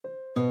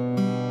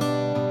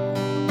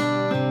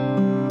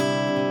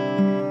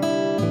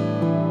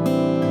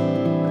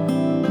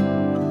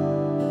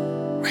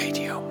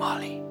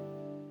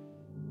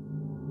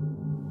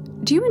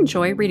Do you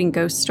enjoy reading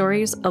ghost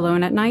stories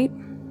alone at night?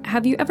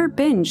 Have you ever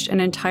binged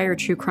an entire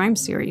true crime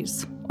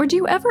series? Or do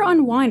you ever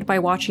unwind by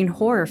watching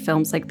horror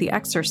films like The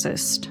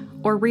Exorcist,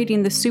 or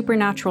reading the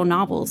supernatural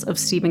novels of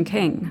Stephen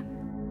King?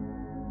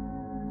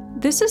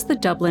 This is the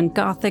Dublin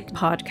Gothic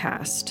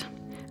Podcast,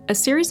 a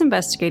series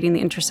investigating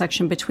the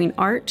intersection between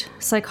art,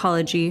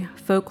 psychology,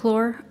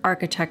 folklore,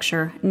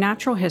 architecture,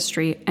 natural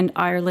history, and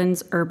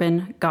Ireland's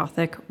urban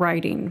Gothic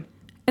writing.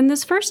 In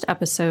this first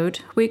episode,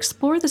 we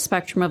explore the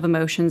spectrum of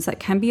emotions that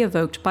can be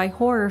evoked by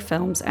horror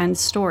films and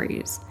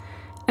stories,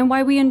 and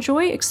why we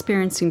enjoy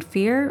experiencing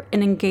fear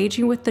and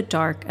engaging with the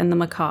dark and the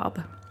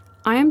macabre.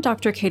 I am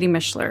Dr. Katie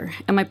Mishler,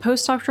 and my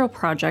postdoctoral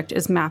project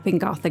is mapping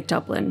Gothic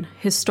Dublin,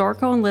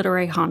 historical and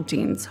literary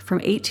hauntings from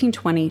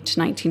 1820 to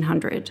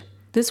 1900.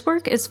 This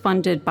work is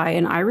funded by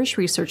an Irish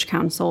Research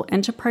Council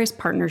Enterprise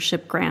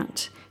Partnership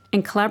grant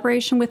in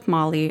collaboration with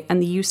Molly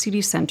and the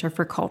UCD Centre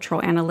for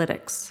Cultural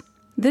Analytics.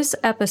 This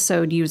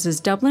episode uses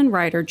Dublin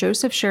writer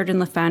Joseph Sheridan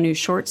Le Fanu's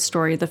short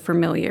story The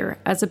Familiar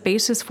as a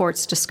basis for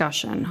its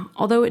discussion,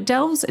 although it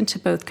delves into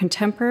both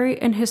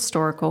contemporary and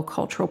historical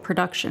cultural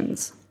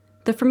productions.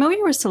 The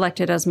Familiar was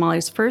selected as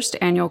Molly's first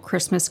annual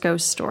Christmas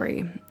ghost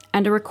story,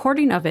 and a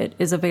recording of it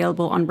is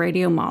available on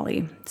Radio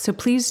Molly, so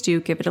please do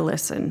give it a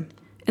listen.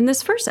 In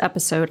this first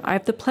episode, I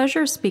have the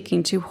pleasure of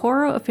speaking to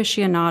horror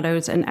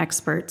aficionados and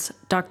experts,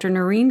 Dr.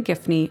 Noreen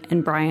Giffney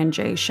and Brian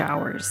J.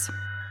 Showers.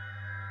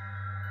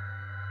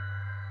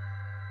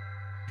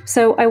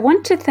 So I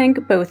want to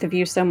thank both of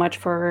you so much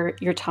for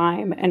your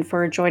time and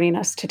for joining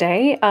us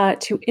today.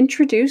 To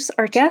introduce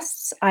our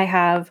guests, I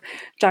have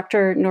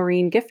Dr.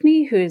 Noreen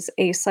Giffney, who's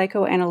a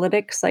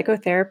psychoanalytic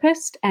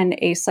psychotherapist and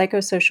a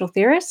psychosocial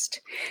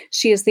theorist.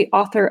 She is the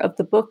author of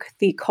the book,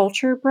 The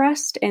Culture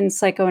Breast in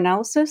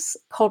Psychoanalysis,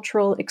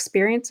 Cultural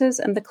Experiences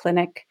and the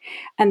Clinic,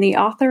 and the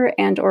author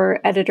and or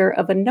editor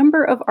of a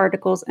number of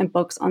articles and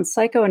books on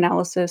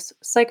psychoanalysis,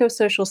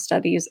 psychosocial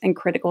studies, and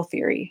critical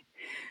theory.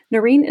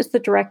 Noreen is the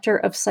director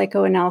of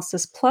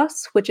Psychoanalysis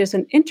Plus, which is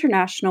an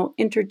international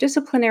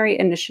interdisciplinary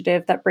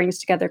initiative that brings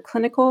together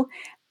clinical,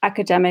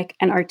 academic,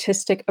 and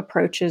artistic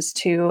approaches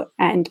to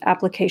and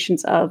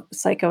applications of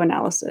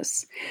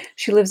psychoanalysis.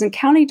 She lives in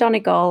County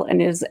Donegal and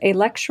is a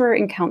lecturer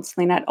in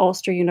counseling at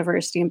Ulster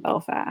University in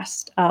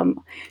Belfast.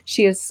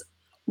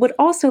 Would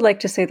also like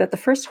to say that the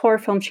first horror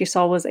film she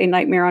saw was A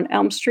Nightmare on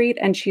Elm Street,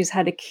 and she's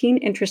had a keen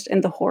interest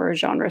in the horror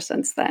genre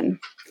since then.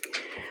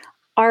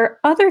 Our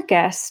other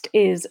guest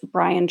is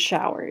Brian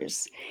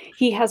Showers.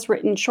 He has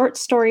written short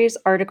stories,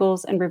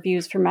 articles, and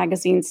reviews for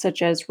magazines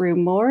such as Rue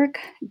Morgue,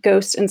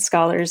 Ghosts and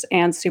Scholars,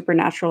 and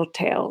Supernatural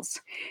Tales.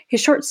 His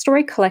short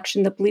story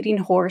collection, The Bleeding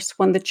Horse,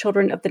 won the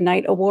Children of the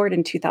Night Award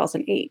in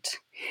 2008.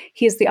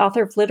 He is the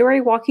author of Literary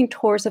Walking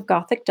Tours of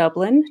Gothic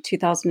Dublin,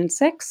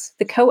 2006,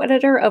 the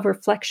co-editor of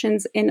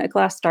Reflections in a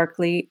Glass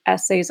Darkly,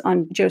 Essays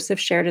on Joseph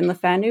Sheridan Le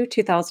Fanu,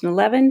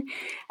 2011,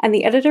 and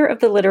the editor of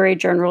the literary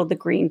journal The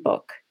Green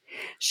Book.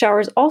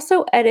 Showers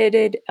also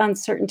edited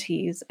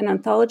Uncertainties, an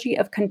anthology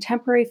of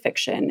contemporary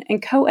fiction,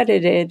 and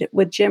co-edited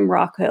with Jim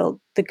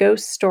Rockhill the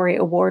Ghost Story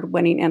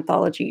Award-winning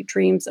anthology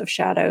Dreams of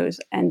Shadows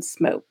and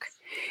Smoke.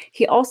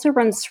 He also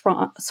runs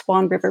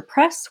Swan River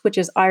Press, which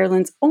is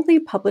Ireland's only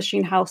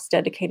publishing house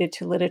dedicated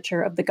to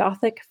literature of the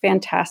Gothic,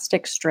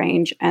 fantastic,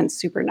 strange, and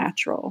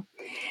supernatural.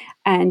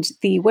 And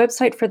the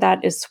website for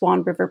that is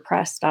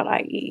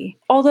swanriverpress.ie.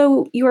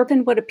 Although you are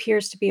in what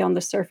appears to be on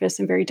the surface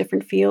in very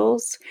different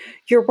fields,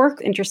 your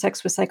work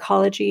intersects with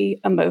psychology,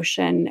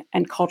 emotion,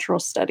 and cultural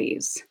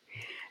studies.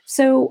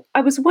 So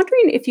I was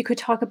wondering if you could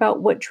talk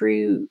about what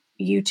drew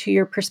you to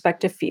your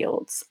perspective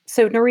fields.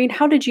 So Noreen,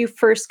 how did you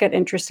first get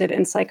interested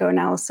in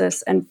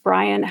psychoanalysis? And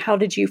Brian, how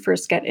did you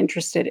first get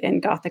interested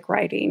in Gothic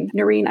writing?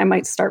 Noreen, I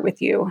might start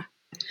with you.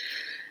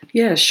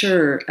 Yeah,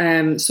 sure.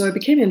 So I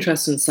became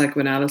interested in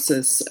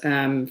psychoanalysis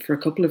for a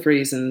couple of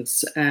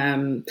reasons.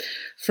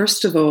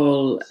 First of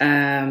all,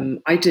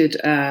 I did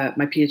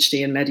my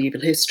PhD in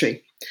medieval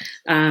history,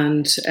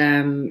 and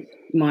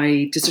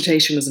my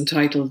dissertation was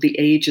entitled "The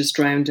Ages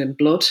Drowned in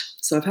Blood."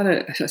 So I've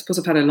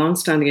had a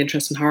long-standing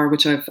interest in horror,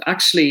 which I've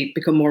actually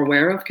become more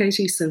aware of,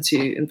 Katie, since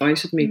you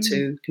invited me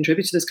to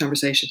contribute to this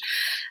conversation.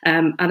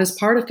 And as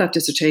part of that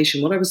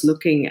dissertation, what I was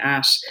looking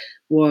at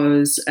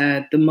was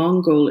the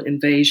Mongol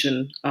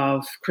invasion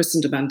of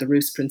Christendom and the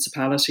Rus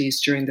principalities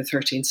during the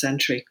 13th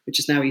century, which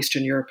is now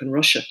Eastern Europe and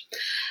Russia.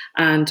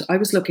 And I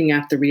was looking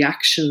at the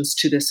reactions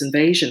to this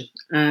invasion,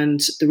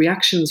 and the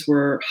reactions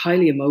were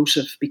highly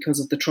emotive because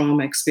of the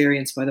trauma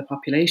experienced by the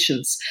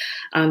populations.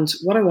 And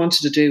what I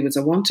wanted to do was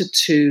I wanted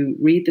to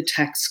read the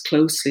text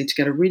closely to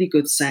get a really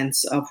good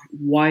sense of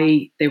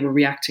why they were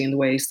reacting in the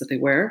ways that they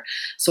were.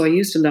 So I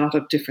used a lot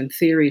of different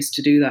theories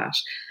to do that.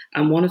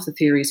 And one of the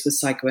theories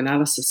was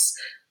psychoanalysis.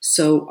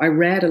 So I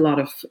read a lot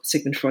of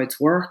Sigmund Freud's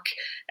work,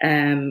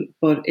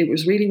 but it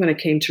was really when I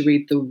came to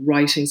read the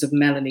writings of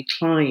Melanie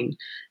Klein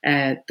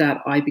that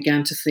I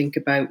began to think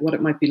about what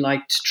it might be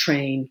like to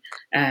train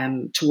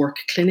to work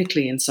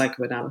clinically in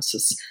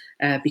psychoanalysis.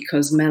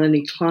 Because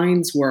Melanie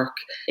Klein's work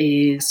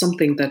is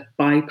something that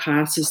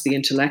bypasses the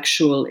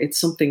intellectual. It's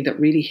something that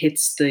really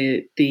hits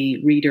the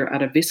reader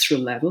at a visceral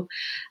level.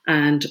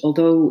 And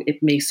although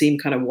it may seem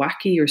kind of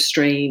wacky or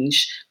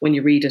strange when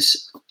you read it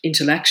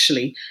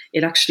intellectually,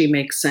 it actually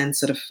makes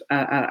sense at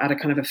a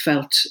kind of a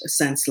felt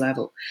sense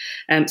level.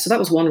 So that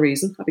was one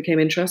reason I became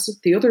interested.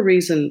 The other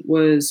reason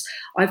was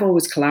I've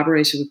always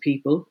collaborated with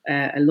people.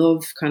 I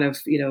love kind of,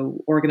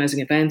 organizing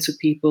events with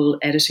people,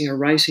 editing or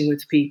writing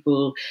with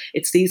people.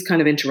 It's these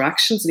kind of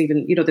interactions, and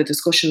even, the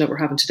discussion that we're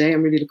having today,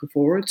 I'm really looking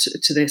forward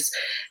to this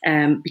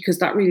because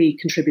that really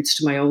contributes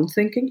to my own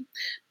thinking.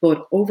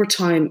 But over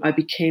time, I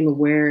became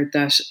aware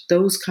that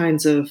those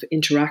kinds of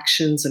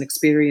interactions and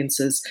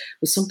experiences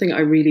was something I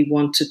really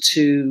wanted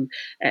to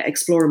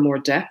explore in more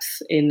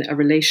depth, in a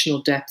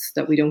relational depth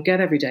that we don't get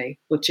every day,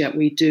 but yet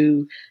we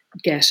do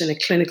get in a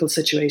clinical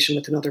situation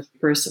with another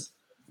person.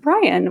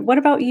 Brian, what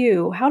about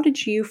you? How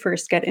did you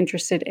first get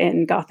interested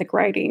in Gothic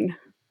writing?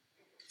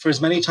 For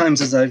as many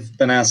times as I've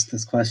been asked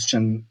this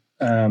question,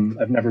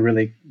 I've never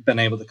really been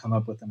able to come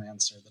up with an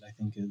answer that I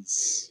think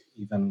is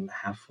even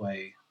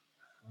halfway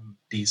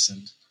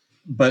decent.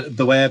 But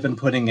the way I've been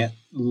putting it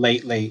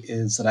lately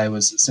is that I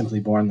was simply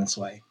born this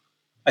way.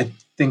 I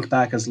think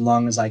back as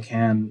long as I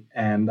can,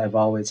 and I've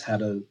always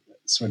had a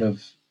sort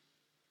of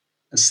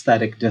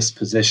aesthetic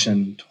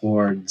disposition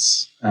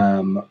towards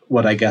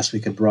what I guess we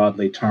could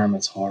broadly term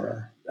as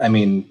horror. I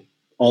mean,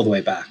 all the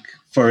way back,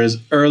 for as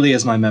early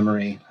as my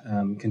memory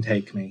can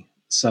take me.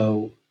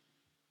 So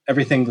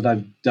everything that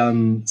I've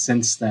done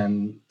since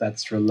then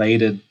that's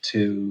related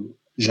to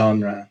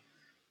genre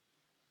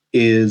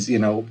is,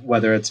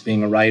 whether it's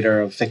being a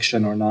writer of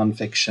fiction or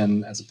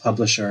nonfiction, as a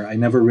publisher, I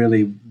never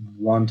really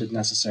wanted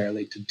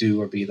necessarily to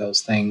do or be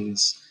those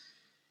things.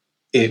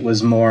 It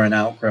was more an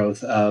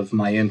outgrowth of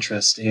my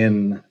interest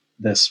in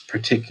this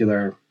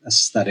particular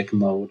aesthetic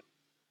mode.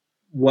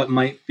 What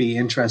might be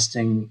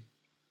interesting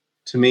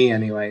to me,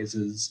 anyways,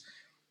 is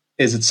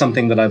it's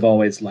something that I've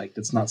always liked.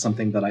 It's not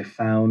something that I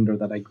found or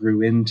that I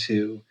grew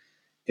into.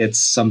 It's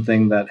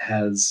something that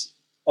has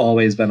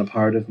always been a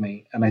part of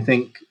me. And I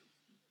think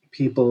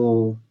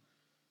people,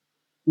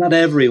 not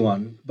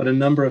everyone, but a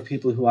number of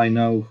people who I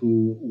know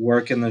who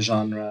work in the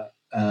genre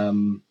are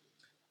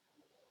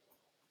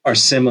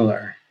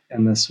similar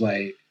in this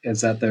way,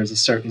 is that there's a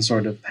certain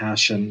sort of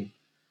passion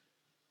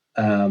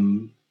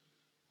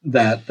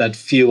that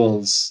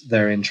fuels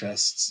their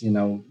interests.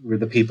 We're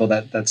the people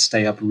that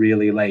stay up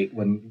really late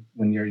when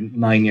you're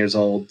 9 years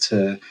old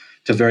to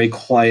very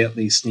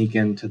quietly sneak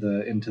into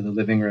the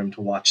living room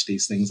to watch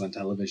these things on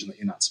television that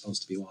you're not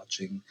supposed to be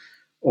watching,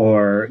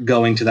 or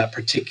going to that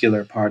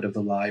particular part of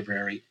the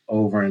library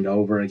over and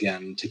over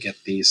again to get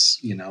these,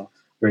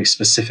 very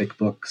specific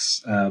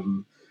books. I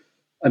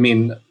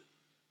mean,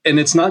 and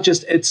it's not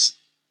just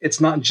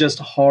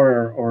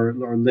horror or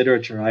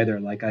literature either.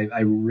 Like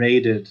I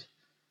raided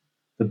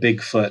the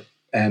Bigfoot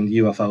and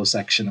UFO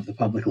section of the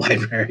public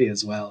library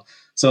as well.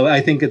 So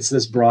I think it's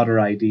this broader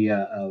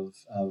idea of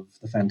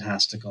the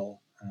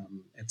fantastical.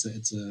 It's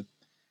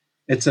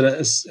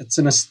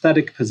an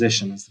aesthetic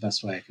position is the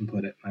best way I can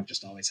put it. I've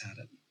just always had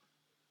it.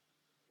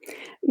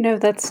 No,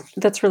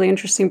 that's really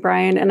interesting,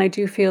 Brian. And I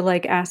do feel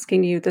like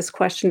asking you this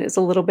question is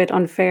a little bit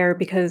unfair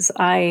because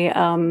I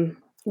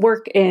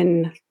work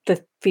in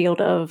the field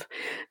of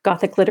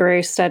Gothic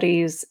literary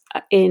studies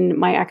in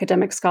my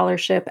academic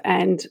scholarship,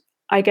 and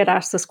I get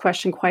asked this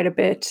question quite a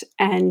bit.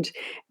 And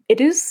it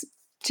is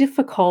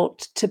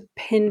difficult to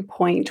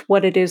pinpoint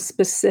what it is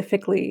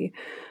specifically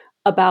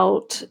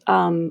about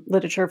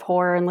literature of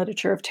horror and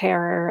literature of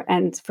terror,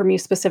 and for me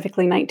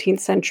specifically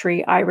 19th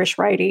century Irish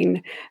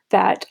writing,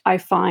 that I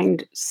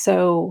find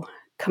so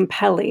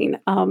compelling.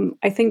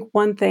 I think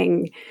one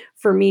thing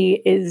for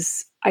me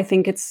is I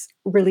think it's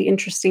really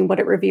interesting what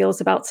it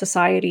reveals about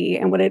society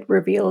and what it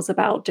reveals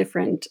about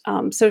different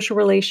social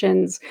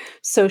relations,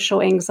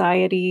 social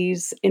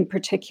anxieties in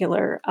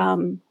particular.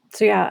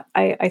 So yeah,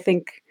 I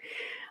think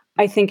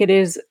it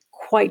is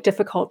quite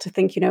difficult to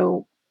think,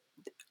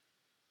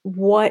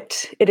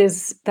 what it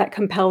is that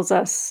compels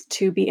us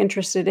to be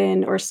interested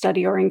in or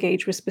study or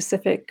engage with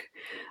specific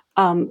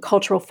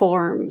cultural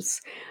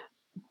forms.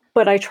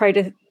 But I try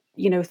to,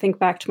 think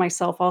back to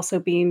myself also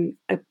being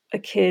a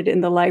kid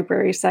in the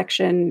library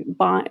section,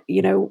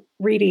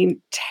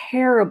 reading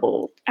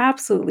terrible,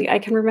 absolutely. I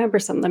can remember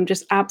some of them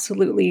just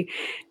absolutely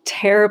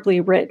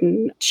terribly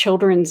written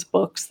children's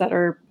books that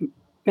are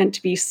meant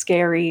to be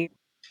scary.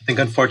 I think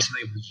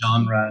unfortunately the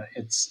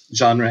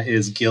genre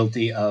is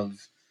guilty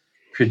of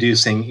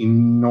producing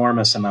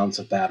enormous amounts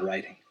of bad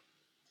writing.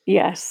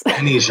 Yes.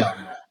 Any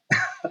genre.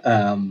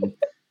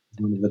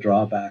 One of the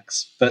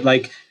drawbacks. But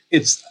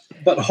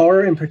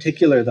horror in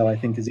particular, though, I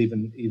think is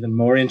even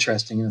more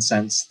interesting in the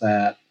sense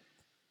that,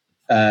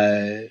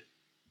 rather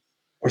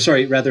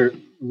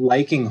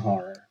liking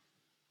horror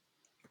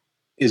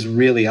is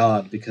really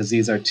odd, because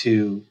these are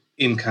two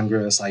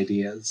incongruous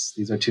ideas.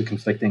 These are two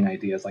conflicting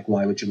ideas. Like,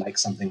 why would you like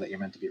something that you're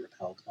meant to be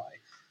repelled by?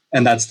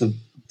 And that's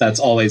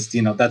always,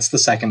 that's the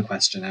second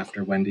question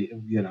after when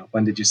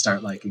did you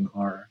start liking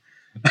horror?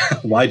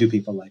 Why do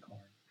people like horror?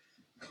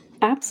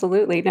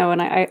 Absolutely. No,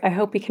 and I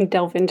hope we can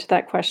delve into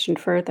that question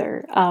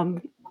further.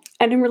 And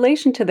in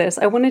relation to this,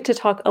 I wanted to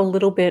talk a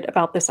little bit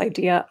about this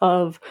idea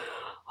of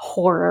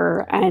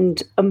horror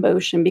and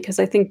emotion, because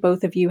I think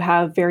both of you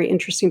have very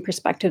interesting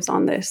perspectives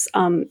on this.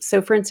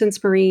 So, for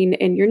instance, Maureen,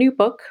 in your new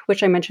book,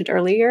 which I mentioned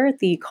earlier,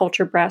 The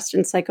Culture, Breast,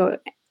 and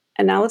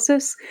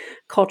Psychoanalysis,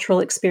 Cultural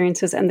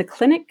Experiences, and the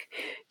Clinic,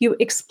 you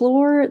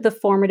explore the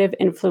formative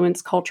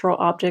influence cultural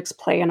objects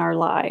play in our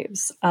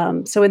lives.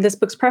 So, in this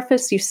book's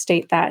preface, you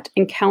state that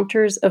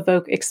encounters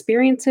evoke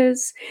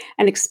experiences,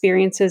 and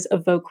experiences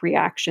evoke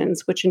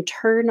reactions, which in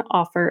turn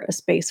offer a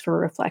space for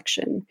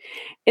reflection.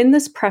 In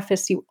this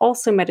preface, you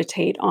also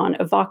meditate on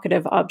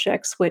evocative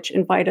objects, which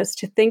invite us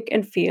to think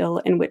and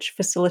feel, and which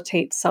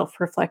facilitate self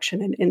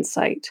reflection and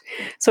insight.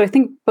 So I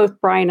think both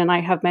Brian and I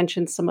have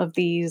mentioned some of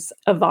these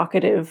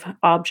evocative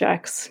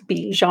objects,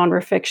 be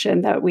genre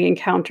fiction that we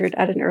encountered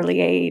at an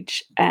early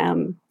age.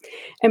 And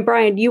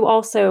Brian, you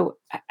also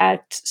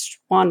at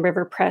Swan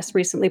River Press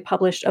recently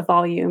published a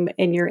volume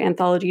in your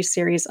anthology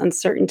series,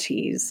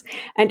 Uncertainties.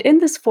 And in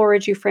this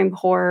forage, you frame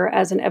horror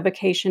as an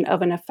evocation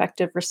of an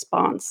effective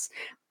response,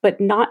 but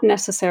not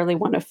necessarily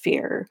one of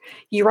fear.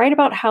 You write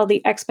about how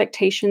the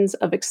expectations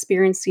of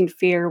experiencing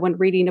fear when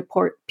reading a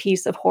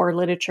piece of horror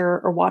literature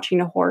or watching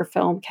a horror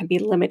film can be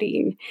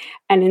limiting.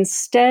 And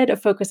instead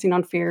of focusing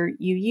on fear,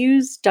 you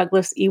use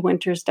Douglas E.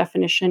 Winter's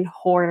definition: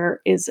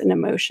 horror is an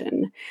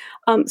emotion.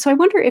 So I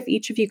wonder if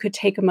each of you could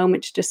take a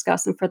moment to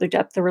discuss in further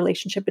depth the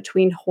relationship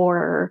between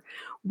horror,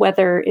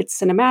 whether it's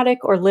cinematic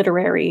or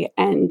literary,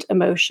 and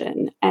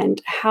emotion,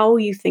 and how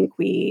you think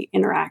we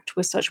interact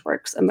with such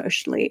works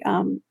emotionally.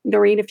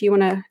 Noreen, if you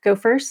want to go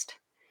first.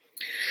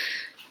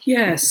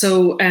 Yeah,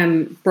 so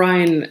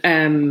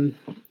Brian,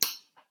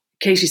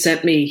 Katie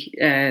sent me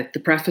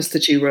the preface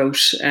that you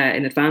wrote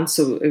in advance,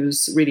 so it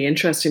was really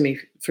interesting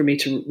for me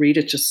to read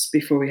it just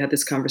before we had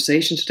this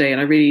conversation today, and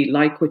I really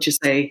like what you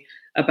say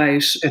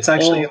about. It's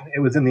actually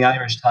it was in the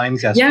Irish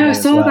Times yesterday. Yeah, I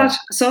saw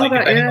as well.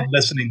 that. If anyone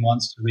listening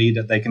wants to read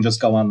it, they can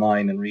just go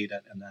online and read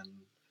it, and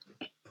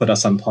then put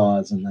us on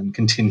pause and then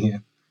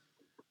continue.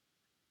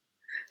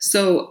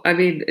 So, I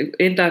mean,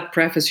 in that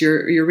preface,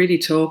 you're really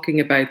talking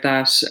about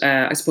that,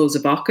 I suppose,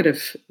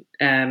 evocative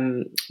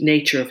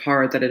nature of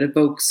horror, that it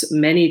evokes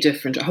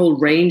a whole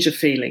range of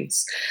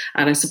feelings.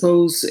 And I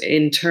suppose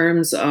in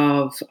terms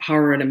of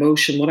horror and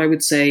emotion, what I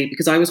would say,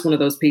 because I was one of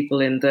those people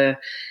in the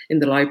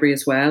library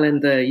as well, in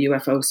the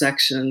UFO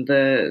section,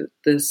 the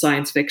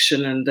science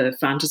fiction and the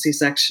fantasy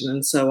section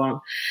and so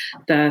on,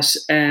 that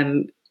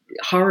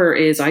horror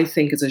is, I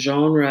think, as a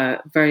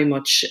genre, very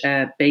much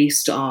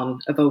based on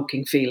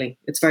evoking feeling.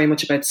 It's very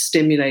much about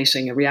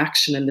stimulating a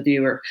reaction in the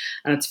viewer,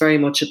 and it's very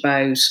much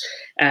about,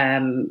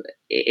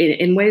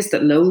 in ways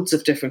that loads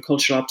of different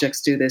cultural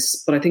objects do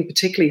this, but I think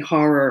particularly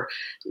horror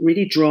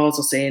really draws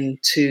us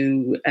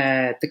into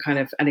the kind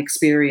of an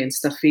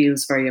experience that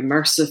feels very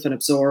immersive and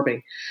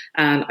absorbing.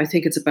 And I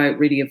think it's about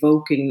really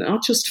evoking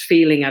not just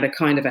feeling at a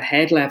kind of a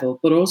head level,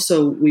 but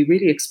also we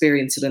really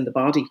experience it in the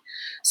body.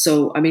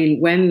 So, I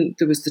mean, when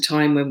there was the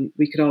time when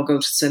we could all go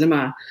to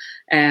cinema,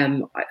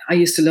 I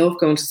used to love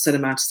going to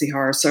cinema to see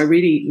horror. So I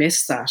really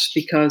miss that,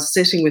 because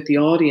sitting with the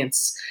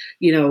audience,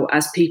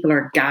 as people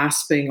are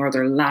gasping or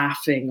they're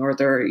laughing or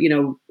they're,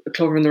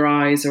 covering their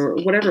eyes or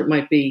whatever it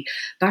might be,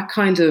 that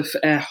kind of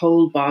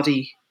whole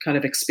body kind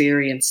of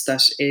experience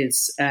that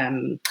is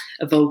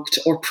evoked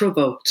or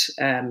provoked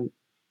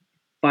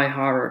by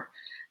horror.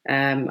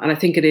 And I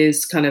think it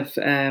is kind of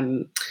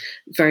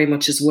very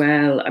much as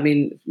well, I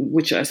mean,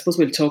 which I suppose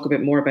we'll talk a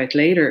bit more about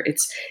later,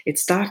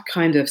 it's that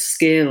kind of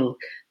skill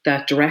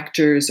that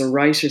directors or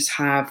writers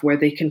have where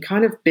they can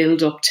kind of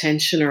build up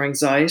tension or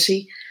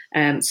anxiety,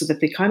 so that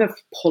they kind of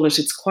pull it.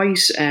 It's quite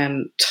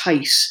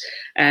tight,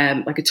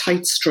 like a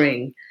tight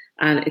string.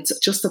 And it's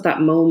just at that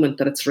moment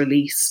that it's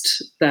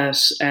released that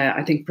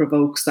I think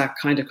provokes that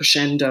kind of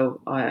crescendo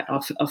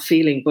of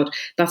feeling. But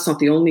that's not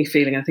the only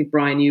feeling. I think,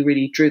 Brian, you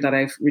really drew that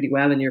out really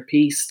well in your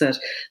piece, that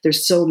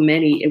there's so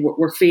many,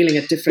 we're feeling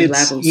at different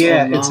levels.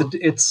 Yeah,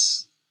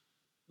 it's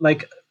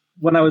like,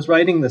 when I was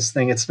writing this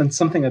thing, it's been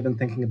something I've been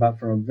thinking about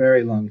for a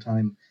very long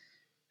time.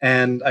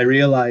 And I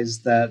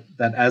realized that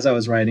as I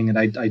was writing it,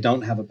 I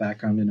don't have a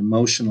background in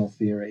emotional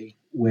theory,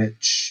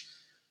 which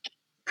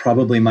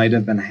probably might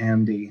have been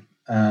handy.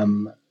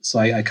 So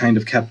I kind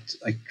of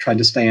I tried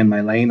to stay in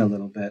my lane a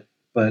little bit.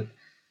 But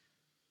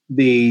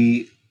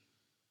you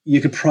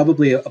could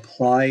probably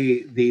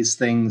apply these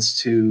things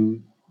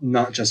to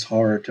not just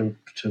horror,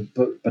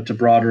 but to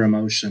broader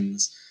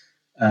emotions.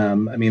 I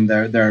mean,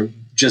 there are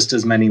just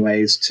as many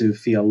ways to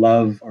feel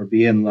love or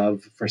be in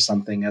love for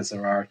something as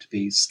there are to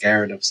be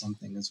scared of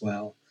something as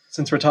well.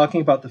 Since we're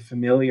talking about the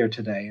familiar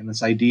today and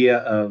this idea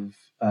of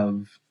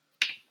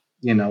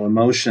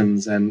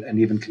emotions and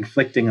even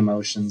conflicting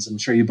emotions. I'm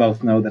sure you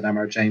both know that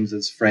M.R.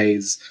 James's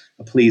phrase,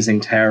 a pleasing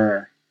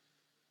terror,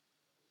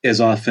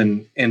 is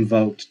often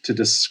invoked to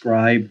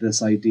describe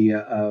this idea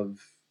of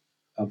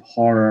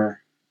horror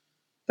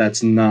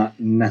that's not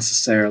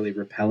necessarily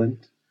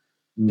repellent.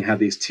 And you have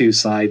these two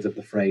sides of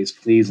the phrase,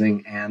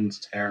 pleasing and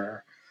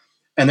terror.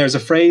 And there's a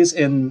phrase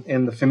in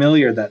The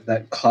Familiar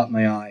that caught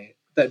my eye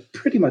that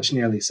pretty much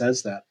nearly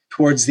says that.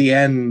 Towards the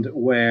end,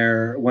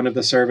 where one of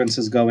the servants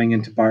is going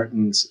into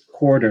Barton's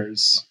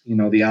quarters,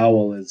 the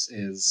owl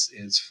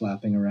is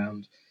flapping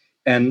around,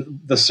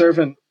 and the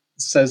servant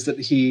says that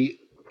he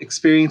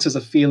experiences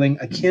a feeling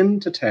akin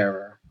to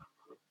terror,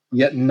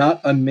 yet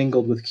not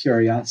unmingled with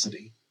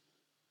curiosity.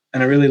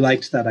 And I really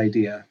liked that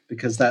idea,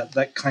 because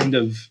that kind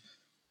of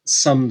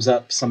sums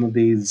up some of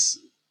these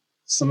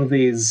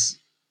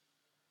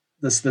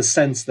the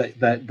sense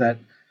that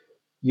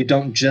you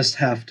don't just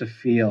have to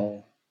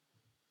feel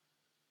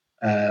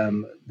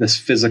this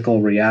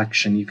physical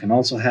reaction. You can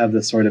also have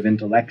this sort of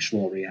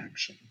intellectual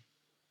reaction,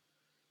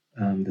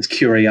 this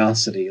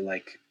curiosity.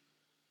 Like,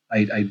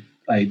 I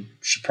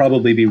should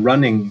probably be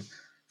running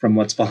from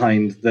what's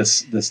behind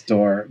this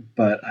door,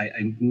 but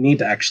I need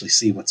to actually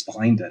see what's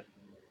behind it.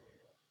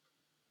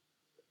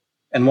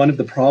 And one of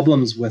the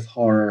problems with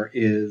horror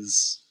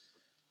is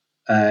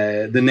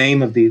the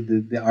name of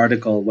the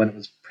article when it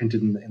was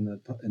printed in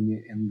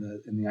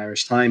the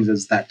Irish Times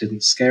is "That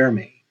Didn't Scare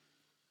Me."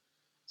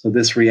 So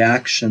this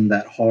reaction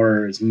that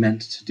horror is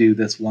meant to do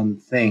this one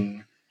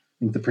thing, I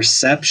think the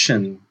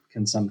perception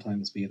can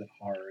sometimes be that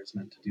horror is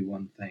meant to do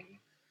one thing.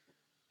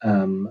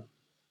 And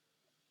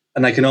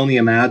I can only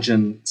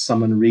imagine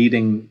someone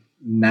reading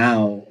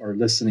now or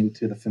listening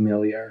to The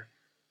Familiar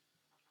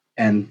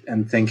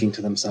and thinking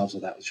to themselves,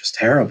 well, that was just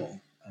terrible.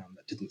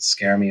 That didn't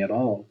scare me at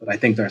all. But I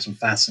think there are some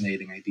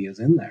fascinating ideas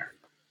in there.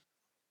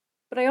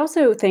 But I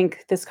also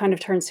think this kind of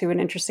turns to an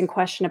interesting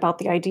question about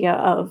the idea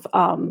of,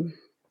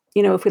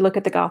 if we look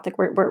at the Gothic,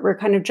 we're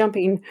kind of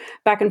jumping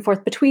back and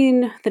forth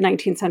between the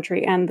 19th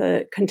century and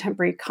the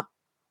contemporary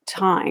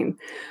time.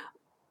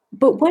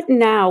 But what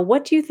now?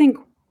 What do you think?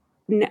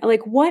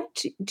 Like,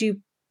 what do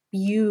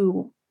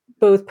you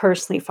both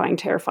personally find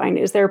terrifying?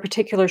 Is there a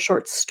particular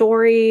short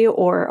story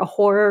or a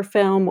horror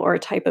film or a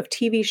type of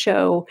TV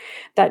show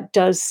that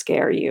does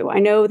scare you? I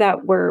know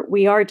that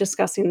we are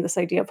discussing this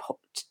idea of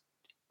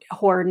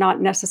horror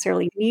not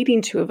necessarily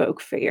needing to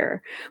evoke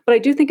fear, but I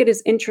do think it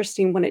is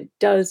interesting when it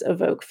does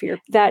evoke fear.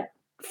 That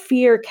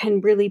fear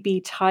can really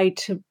be tied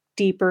to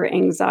deeper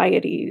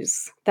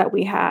anxieties that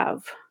we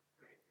have.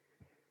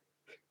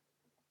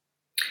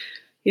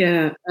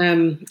 Yeah.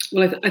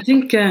 Well, I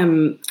think,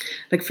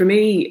 like for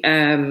me,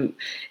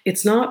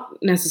 it's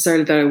not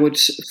necessarily that I would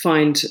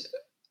find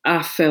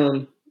a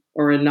film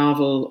or a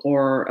novel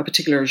or a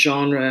particular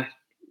genre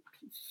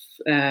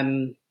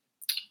um,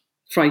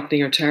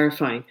 frightening or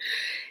terrifying.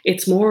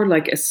 It's more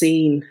like a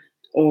scene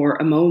or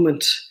a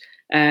moment.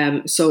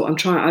 So I'm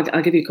trying.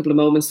 I'll give you a couple of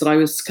moments that I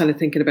was kind of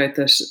thinking about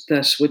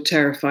that would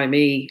terrify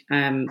me.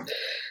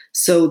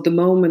 So the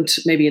moment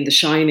maybe in The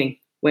Shining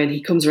when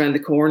he comes around the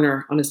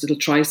corner on his little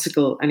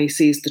tricycle and he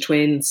sees the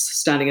twins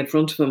standing in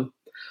front of him.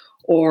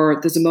 Or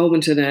there's a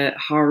moment in a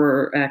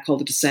horror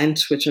called The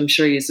Descent, which I'm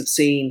sure you have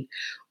seen,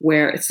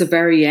 where it's the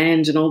very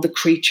end and all the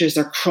creatures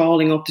are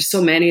crawling up. There's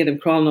so many of them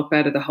crawling up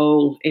out of the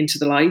hole into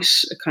the light,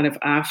 kind of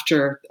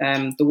after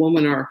the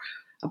woman, or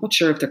I'm not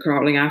sure if they're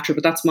crawling after,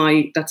 but that's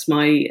my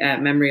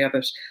memory of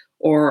it.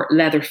 Or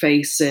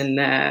Leatherface in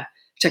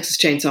Texas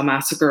Chainsaw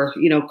Massacre,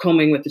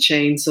 coming with the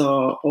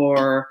chainsaw,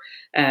 or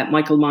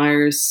Michael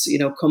Myers,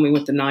 coming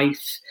with the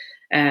knife.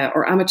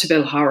 Or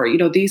Amityville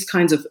Horror, these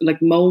kinds of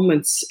like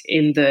moments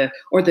in the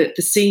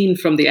scene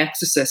from The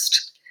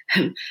Exorcist.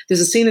 There's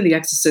a scene in The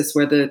Exorcist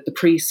where the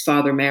priest,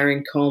 Father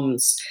Merrin,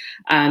 comes,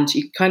 and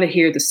you kind of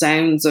hear the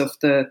sounds of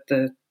the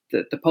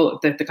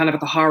kind of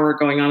the horror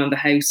going on in the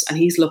house, and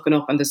he's looking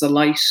up and there's a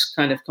light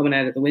kind of coming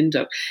out of the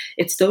window.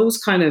 It's those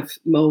kind of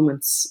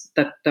moments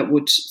that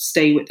would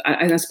stay with,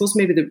 and I suppose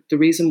maybe the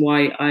reason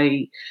why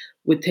I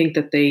would think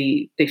that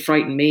they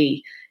frighten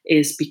me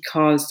is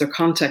because they're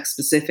context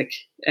specific.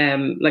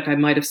 Like I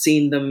might have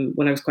seen them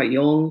when I was quite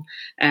young.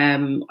 I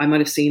might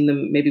have seen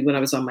them maybe when I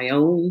was on my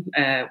own,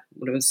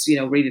 when it was,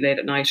 really late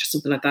at night or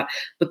something like that.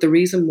 But the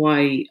reason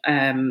why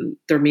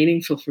they're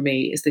meaningful for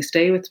me is they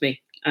stay with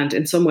me. And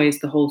in some ways,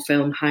 the whole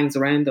film hangs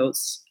around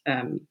those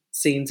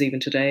scenes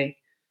even today.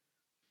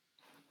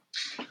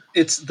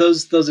 It's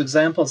those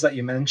examples that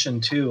you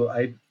mentioned too.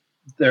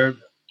 There,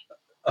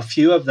 a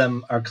few of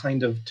them are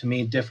kind of, to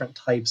me, different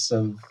types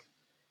of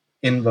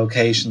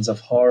invocations of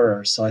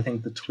horror. So I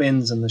think the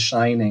twins in The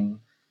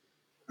Shining,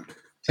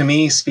 to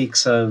me,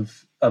 speaks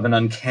of an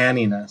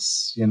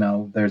uncanniness.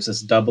 There's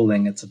this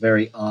doubling. It's a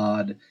very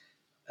odd.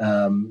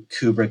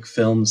 Kubrick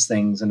films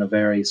things in a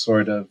very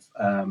sort of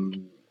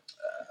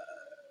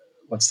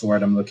what's the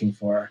word I'm looking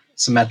for?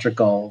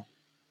 Symmetrical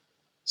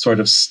sort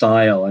of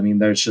style. I mean,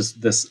 there's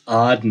just this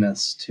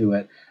oddness to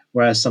it.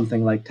 Whereas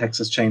something like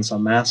Texas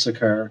Chainsaw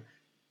Massacre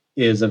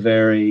is a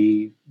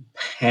very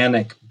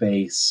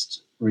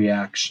panic-based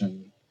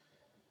reaction.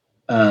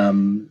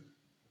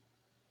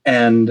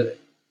 And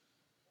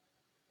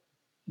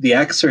The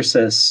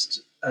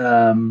Exorcist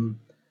kind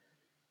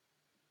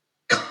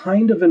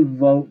of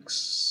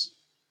invokes,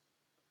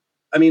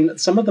 I mean,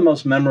 some of the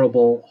most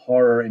memorable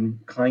horror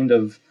and kind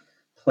of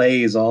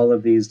plays all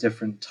of these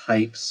different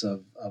types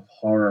of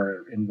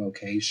horror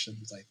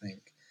invocations, I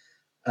think.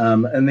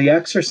 And The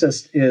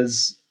Exorcist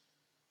is,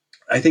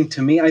 I think,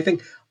 to me, I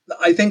think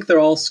they're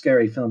all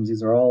scary films.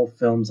 These are all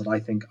films that I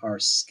think are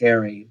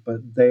scary,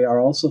 but they are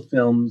also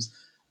films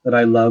that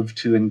I love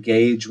to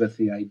engage with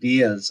the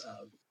ideas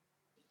of.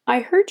 I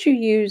heard you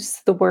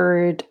use the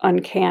word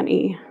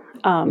uncanny,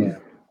 um, Yeah.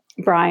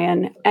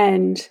 Brian,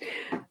 and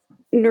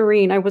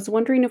Noreen, I was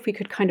wondering if we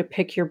could kind of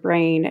pick your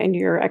brain and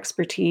your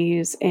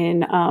expertise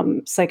in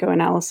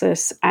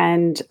psychoanalysis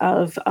and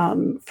of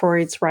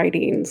Freud's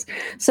writings.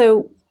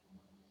 So,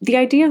 the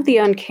idea of the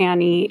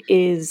uncanny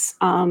is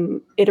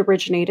it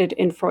originated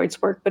in Freud's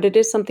work, but it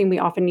is something we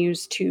often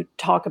use to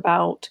talk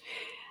about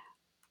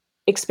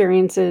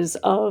experiences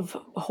of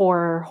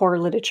horror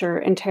literature,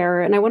 and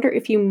terror. And I wonder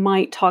if you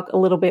might talk a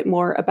little bit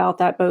more about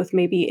that, both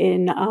maybe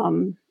in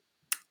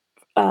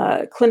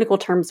clinical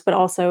terms, but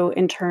also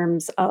in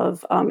terms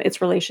of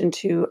its relation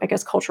to, I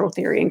guess, cultural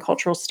theory and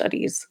cultural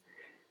studies.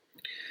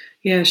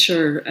 Yeah,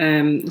 sure.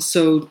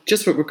 So,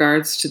 just with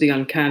regards to the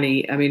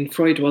uncanny, I mean,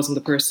 Freud wasn't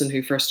the person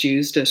who first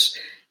used it,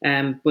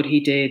 but he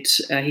did.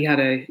 He had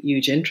a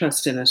huge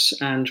interest in it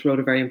and wrote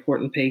a very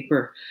important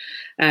paper.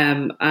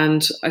 And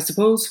I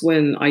suppose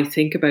when I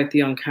think about the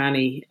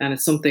uncanny, and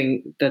it's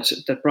something that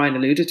Brian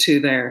alluded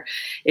to there,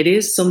 it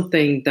is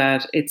something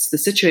that it's the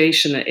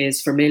situation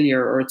is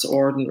familiar or it's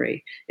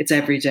ordinary, it's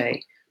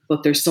everyday,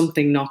 but there's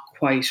something not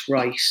quite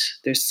right.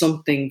 There's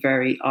something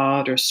very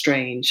odd or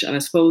strange. And I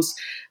suppose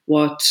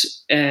what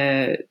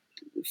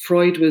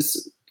Freud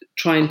was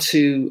trying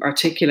to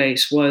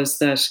articulate was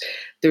that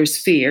there's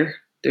fear,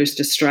 there's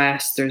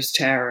distress, there's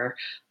terror,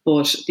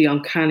 but the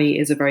uncanny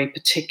is a very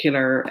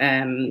particular,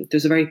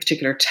 there's a very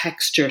particular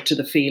texture to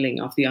the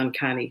feeling of the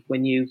uncanny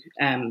when you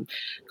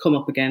come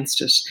up against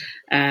it.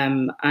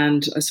 And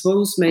I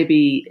suppose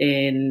maybe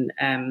in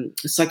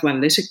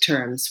psychoanalytic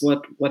terms,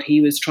 what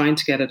he was trying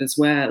to get at as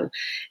well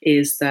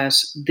is that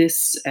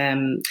this,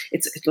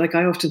 it's like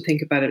I often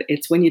think about it,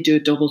 it's when you do a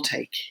double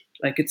take.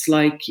 Like, it's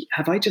like,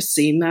 have I just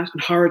seen that?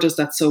 And horror does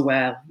that so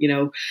well, you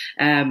know.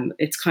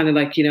 It's kind of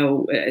like, you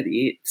know,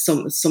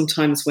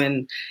 sometimes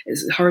when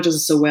horror does it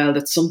so well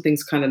that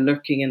something's kind of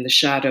lurking in the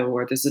shadow,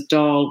 or there's a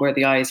doll where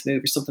the eyes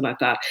move or something like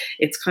that.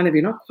 It's kind of,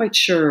 you're not quite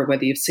sure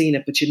whether you've seen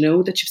it, but you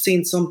know that you've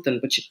seen something,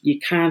 but you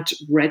can't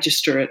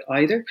register it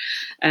either.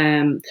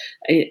 In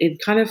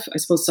kind of, I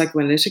suppose,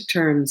 psychoanalytic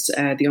terms,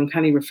 the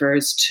uncanny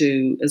refers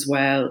to as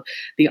well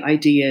the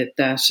idea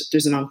that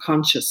there's an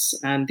unconscious,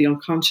 and the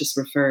unconscious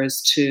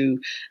refers to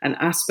an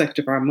aspect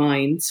of our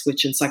minds,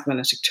 which in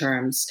psychoanalytic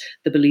terms,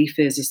 the belief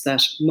is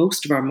that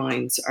most of our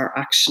minds are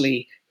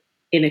actually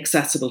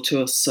inaccessible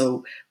to us.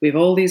 So we have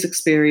all these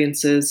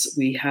experiences,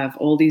 we have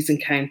all these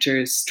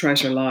encounters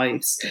throughout our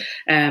lives.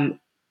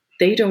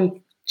 They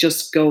don't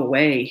just go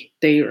away.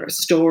 They are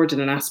stored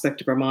in an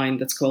aspect of our mind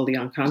that's called the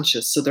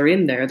unconscious. So they're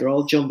in there, they're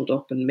all jumbled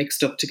up and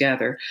mixed up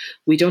together.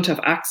 We don't have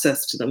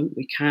access to them.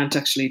 We can't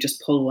actually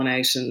just pull one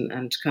out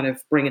and kind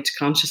of bring it to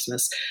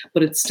consciousness,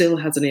 but it still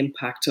has an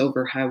impact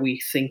over how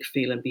we think,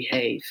 feel, and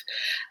behave.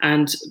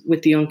 And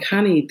with the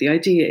uncanny, the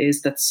idea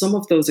is that some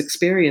of those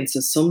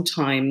experiences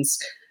sometimes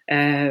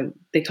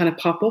they kind of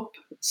pop up,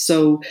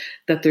 so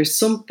that there's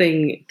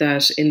something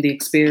that in the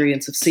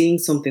experience of seeing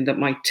something that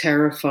might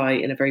terrify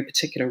in a very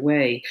particular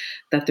way,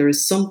 that there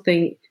is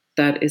something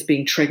that is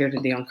being triggered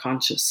in the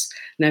unconscious.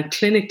 Now,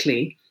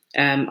 clinically,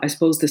 I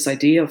suppose this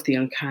idea of the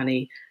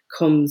uncanny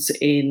comes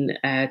in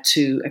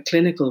to a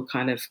clinical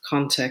kind of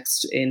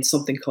context in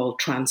something called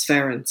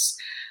transference.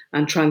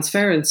 And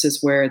transference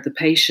is where the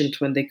patient,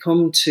 when they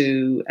come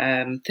to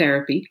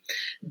therapy,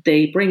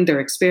 they bring their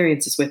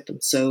experiences with them.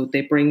 So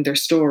they bring their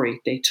story.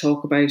 They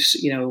talk about,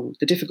 you know,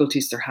 the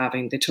difficulties they're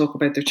having. They talk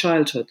about their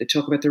childhood. They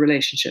talk about their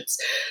relationships.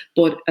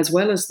 But as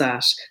well as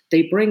that,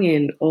 they bring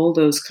in all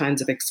those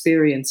kinds of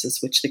experiences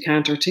which they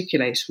can't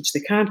articulate, which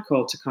they can't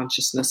call to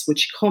consciousness,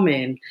 which come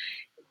in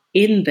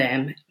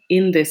them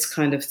in this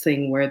kind of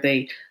thing where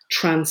they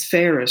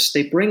transfer it,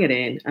 they bring it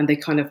in and they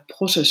kind of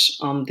put it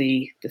on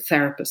the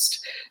therapist.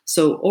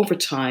 So over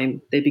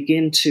time, they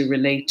begin to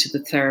relate to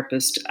the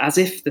therapist as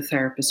if the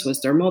therapist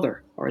was their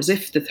mother, or as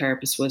if the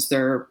therapist was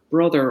their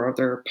brother or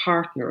their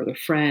partner or their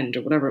friend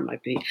or whatever it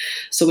might be.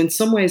 So in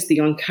some ways, the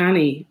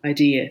uncanny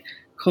idea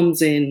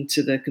comes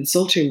into the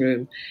consulting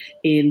room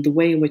in the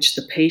way in which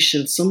the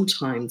patient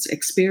sometimes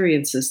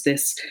experiences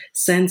this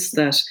sense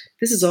that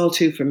this is all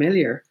too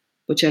familiar,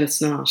 but yet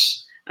it's not.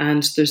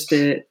 And there's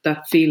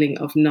that feeling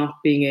of not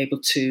being able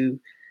to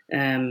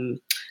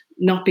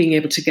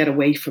get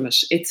away from it.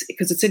 It's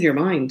because it's in your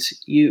mind.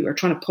 You are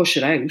trying to push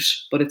it out,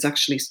 but it's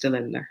actually still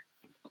in there.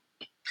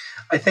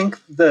 I think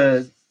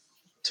to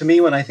me,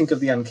 when I think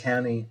of the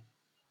uncanny,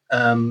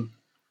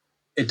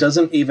 it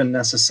doesn't even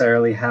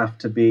necessarily have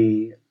to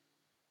be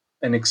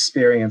an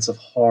experience of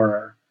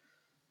horror.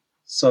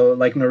 So,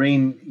 like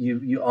Noreen,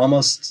 you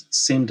almost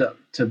seem to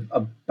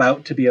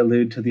about to be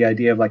allude to the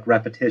idea of like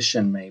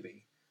repetition,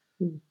 maybe.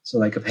 So,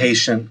 like a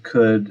patient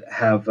could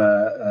have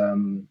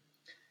an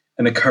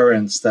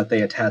occurrence that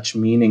they attach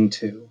meaning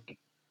to,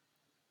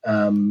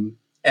 and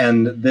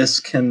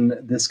this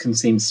can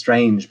seem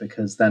strange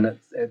because then it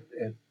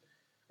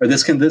or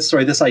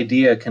this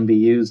idea can be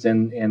used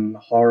in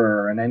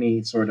horror and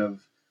any sort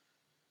of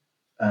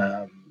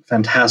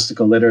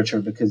fantastical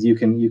literature, because you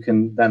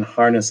can then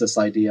harness this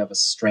idea of a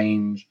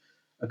strange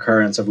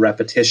occurrence of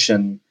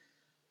repetition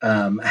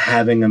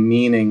having a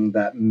meaning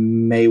that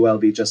may well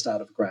be just out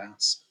of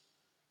grasp.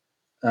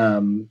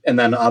 And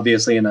then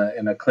obviously in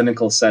a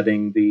clinical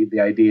setting,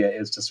 the idea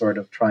is to sort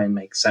of try and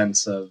make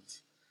sense of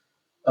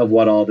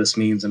what all this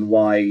means and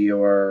why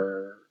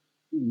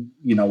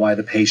why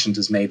the patient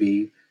is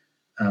maybe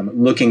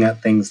looking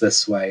at things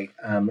this way.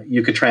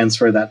 You could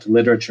transfer that to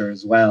literature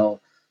as well.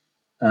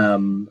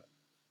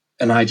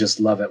 And I just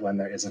love it when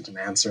there isn't an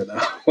answer,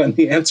 though, when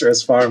the answer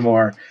is far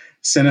more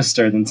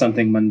sinister than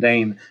something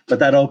mundane. But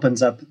that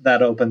opens up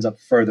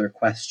further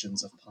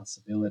questions of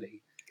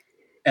possibility.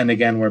 And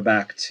again, we're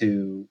back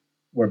to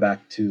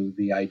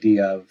the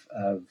idea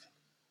of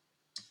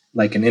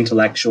like an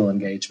intellectual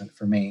engagement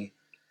for me,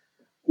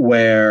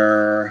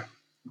 where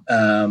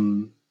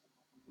any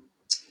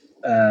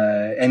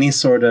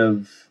sort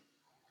of,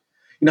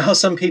 how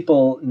some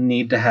people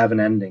need to have an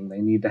ending.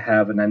 They need to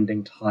have an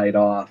ending tied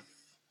off.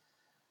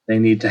 They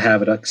need to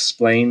have it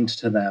explained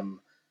to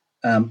them.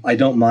 I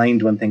don't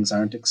mind when things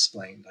aren't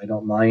explained. I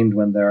don't mind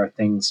when there are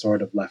things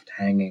sort of left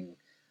hanging,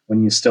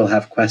 when you still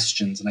have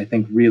questions. And I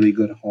think really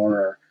good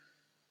horror,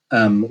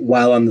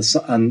 while on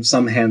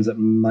some hands it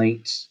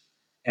might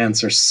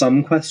answer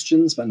some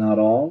questions but not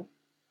all,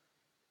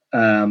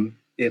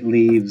 it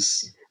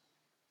leaves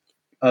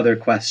other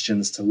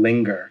questions to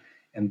linger,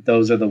 and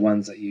those are the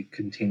ones that you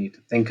continue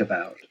to think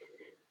about.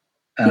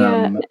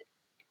 Yeah.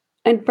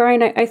 And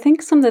Brian, I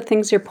think some of the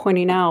things you're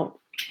pointing out,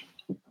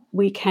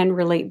 we can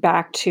relate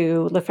back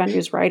to Le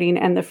Fanu's writing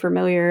and The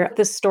Familiar.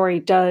 This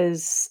story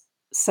does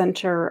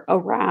center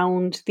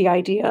around the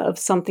idea of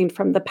something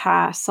from the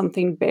past,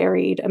 something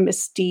buried, a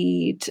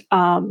misdeed,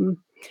 a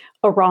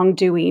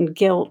wrongdoing,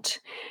 guilt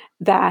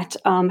that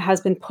has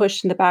been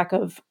pushed in the back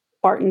of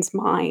Barton's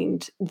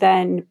mind,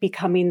 then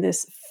becoming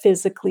this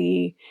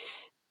physically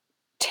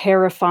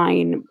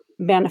terrifying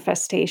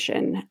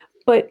manifestation.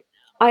 But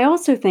I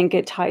also think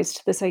it ties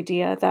to this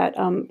idea that,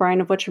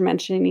 Brian, of what you're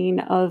mentioning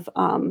of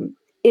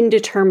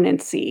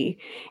indeterminacy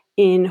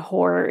in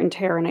horror and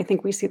terror. And I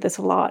think we see this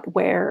a lot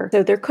where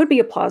so there could be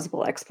a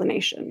plausible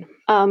explanation.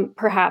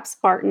 Perhaps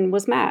Barton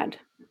was mad.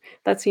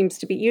 That seems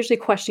to be usually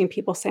questioning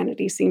people's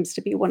sanity seems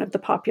to be one of the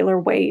popular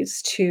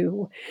ways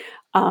to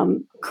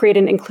create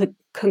an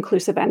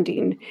conclusive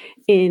ending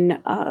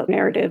in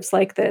narratives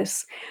like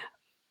this.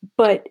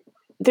 But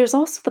there's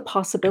also the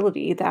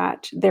possibility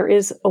that there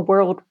is a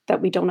world that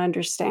we don't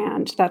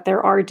understand, that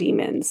there are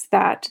demons,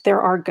 that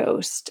there are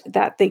ghosts,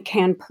 that they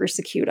can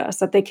persecute us,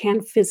 that they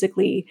can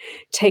physically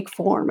take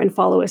form and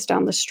follow us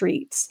down the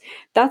streets.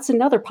 That's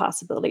another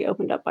possibility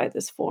opened up by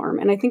this form.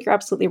 And I think you're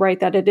absolutely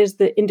right that it is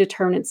the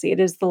indeterminacy, it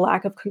is the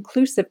lack of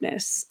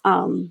conclusiveness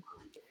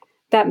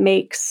that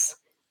makes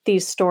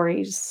these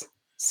stories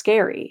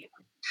scary.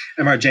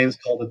 M.R. James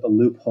called it the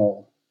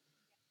loophole,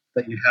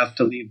 that you have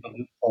to leave the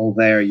loophole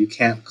there. You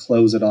can't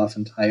close it off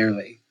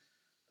entirely.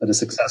 That a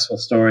successful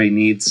story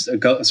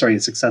a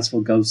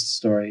successful ghost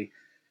story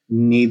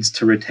needs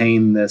to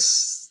retain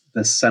this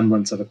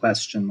semblance of a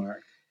question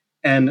mark.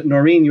 And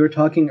Noreen, you were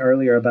talking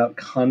earlier about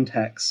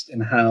context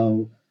and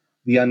how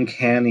the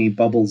uncanny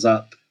bubbles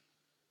up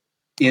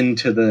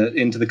into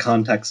the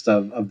context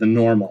of the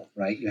normal,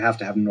 right? You have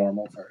to have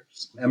normal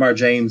first. M.R.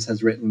 James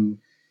has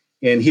written,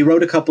 and he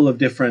wrote a couple of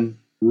different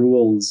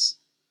rules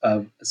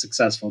of a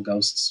successful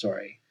ghost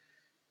story.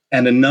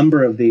 And a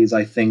number of these,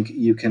 I think,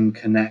 you can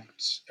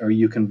connect, or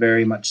you can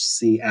very much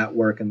see at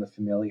work in The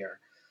Familiar.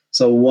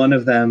 So one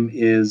of them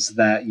is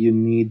that you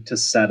need to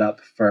set up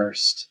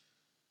first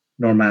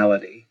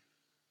normality.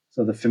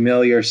 So The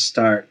Familiar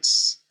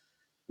starts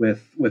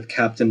with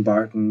Captain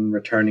Barton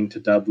returning to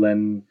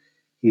Dublin.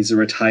 He's a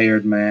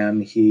retired man.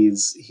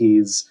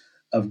 He's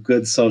of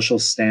good social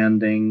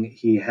standing.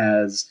 He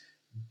has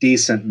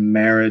decent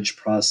marriage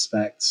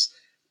prospects.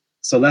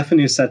 So Le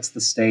Fanu sets the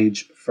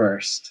stage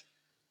first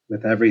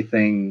with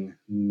everything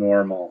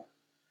normal.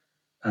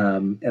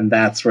 And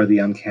that's where the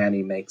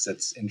uncanny makes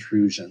its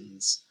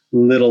intrusions,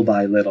 little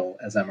by little,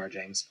 as M.R.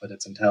 James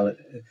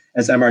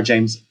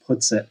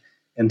puts it,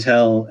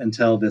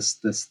 until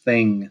this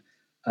thing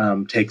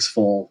takes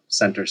full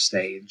center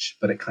stage,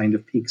 but it kind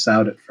of peeks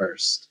out at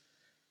first.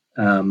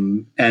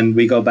 And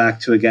we go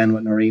back to, again,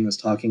 what Noreen was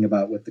talking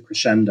about with the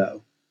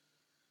crescendo,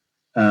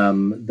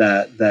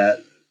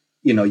 that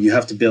you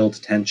have to build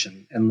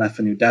tension, and Le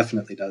Fanu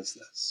definitely does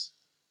this.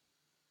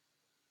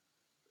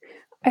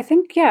 I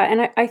think, yeah,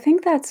 and I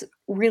think that's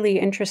really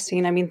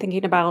interesting. I mean,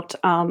 thinking about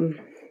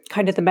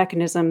kind of the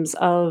mechanisms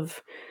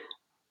of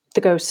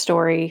the ghost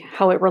story,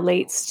 how it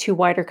relates to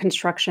wider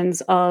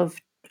constructions of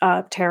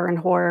terror and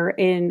horror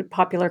in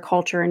popular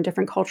culture and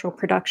different cultural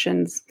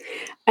productions.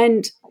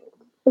 And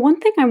one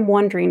thing I'm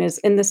wondering is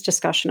in this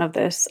discussion of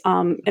this,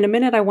 in a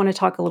minute, I want to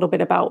talk a little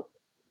bit about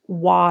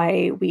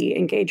why we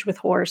engage with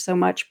horror so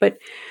much. But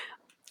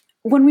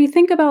when we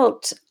think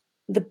about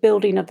the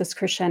building of this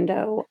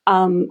crescendo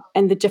and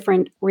the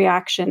different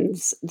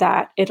reactions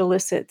that it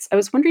elicits, I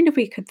was wondering if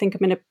we could think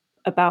a minute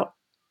about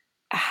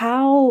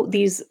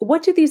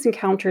what do these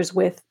encounters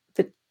with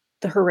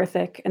the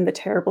horrific and the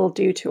terrible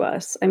do to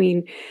us? I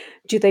mean,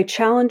 do they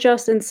challenge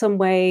us in some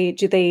way?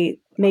 Do they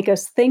make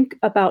us think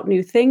about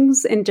new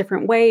things in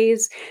different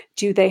ways?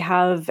 Do they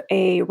have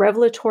a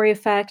revelatory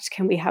effect?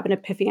 Can we have an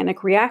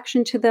epiphanic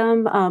reaction to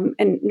them?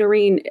 And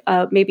Noreen,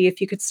 maybe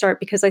if you could start,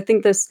 because I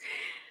think this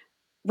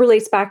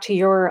relates back to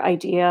your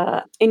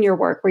idea in your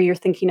work where you're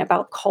thinking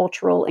about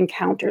cultural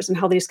encounters and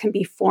how these can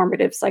be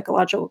formative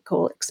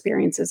psychological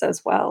experiences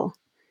as well.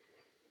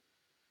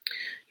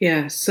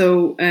 Yeah,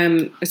 so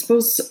I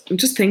suppose I'm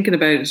just thinking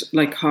about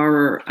like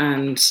horror,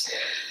 and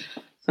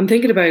I'm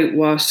thinking about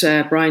what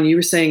Brian, you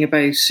were saying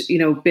about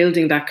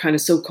building that kind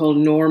of so-called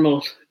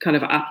normal kind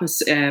of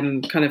atmosphere,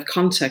 kind of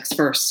context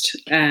first,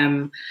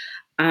 and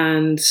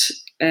I'm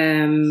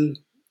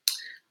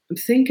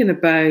thinking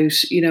about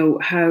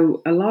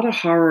how a lot of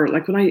horror,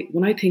 like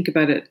when I think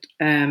about it,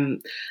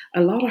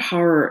 a lot of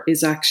horror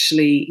is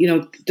actually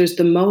there's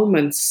the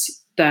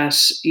moments that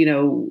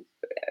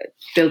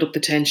build up the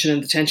tension,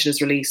 and the tension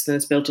is released and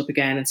it's built up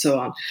again and so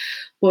on.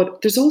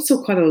 But there's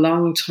also quite a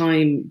long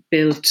time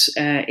built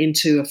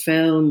into a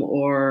film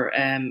or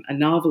a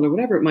novel or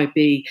whatever it might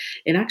be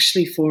in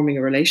actually forming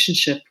a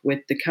relationship with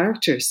the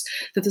characters.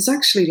 That there's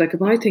actually, like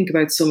when I think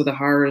about some of the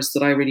horrors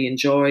that I really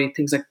enjoy,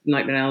 things like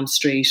Nightmare on Elm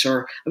Street,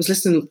 or I was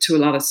listening to a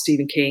lot of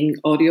Stephen King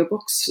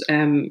audiobooks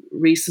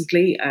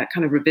recently,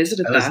 kind of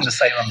revisited that. I listened to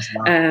Salem's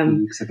Lot a few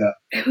weeks ago.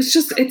 It was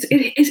just,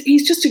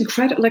 he's just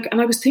incredible. Like,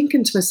 and I was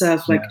thinking to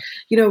myself, like,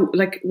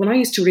 like when I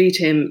used to read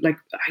him, like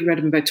I read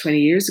him about 20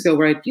 years ago,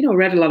 where I,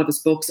 read a lot of his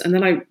books, and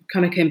then I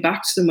kind of came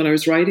back to them when I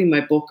was writing my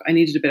book. I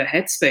needed a bit of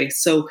headspace,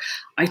 so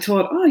I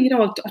thought,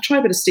 I'll try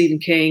a bit of Stephen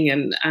King,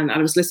 and I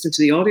was listening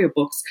to the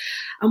audiobooks.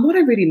 And what I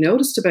really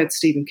noticed about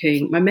Stephen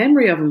King, my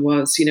memory of him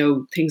was,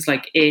 things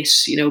like It,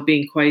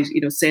 being quite,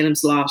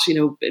 Salem's Lot,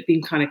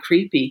 being kind of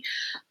creepy.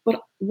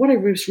 But what I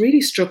was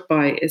really struck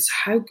by is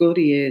how good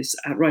he is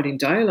at writing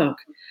dialogue,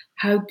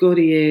 how good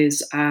he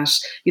is at,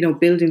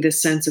 building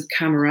this sense of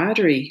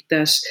camaraderie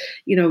that,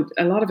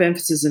 a lot of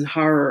emphasis in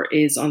horror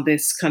is on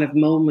this kind of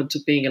moment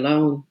of being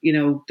alone,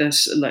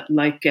 that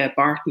like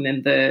Barton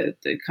in the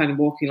kind of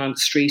walking along the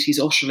street, he's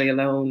utterly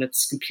alone.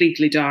 It's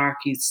completely dark.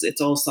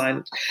 It's all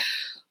silent.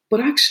 But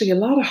actually, a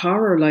lot of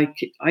horror, like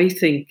I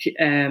think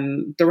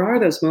there are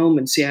those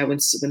moments,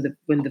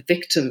 when the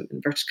victim,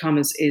 inverted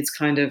commas, is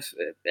kind of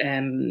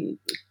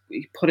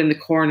put in the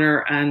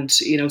corner and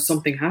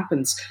something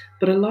happens.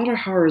 But a lot of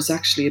horror is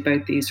actually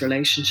about these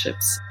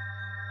relationships.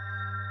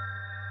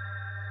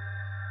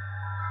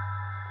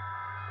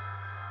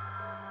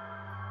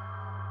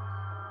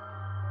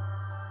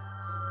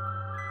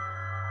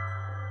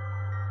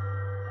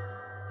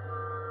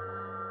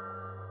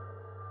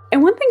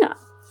 And one thing,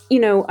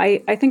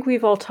 I think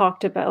we've all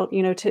talked about,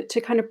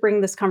 to kind of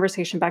bring this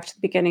conversation back to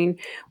the beginning,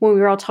 when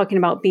we were all talking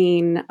about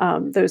being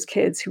those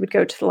kids who would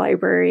go to the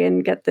library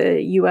and get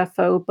the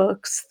UFO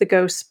books, the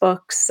ghost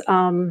books,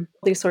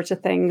 these sorts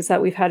of things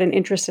that we've had an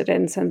interest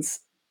in since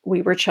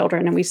we were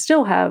children, and we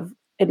still have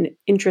an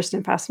interest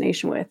and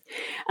fascination with.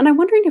 And I'm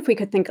wondering if we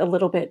could think a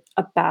little bit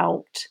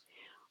about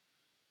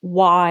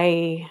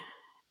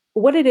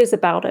what it is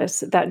about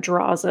us that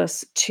draws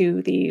us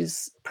to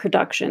these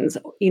productions.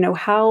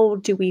 How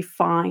do we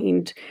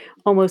find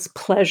almost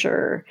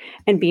pleasure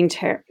in being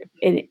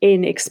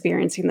in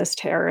experiencing this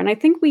terror? And I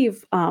think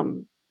we've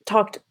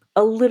talked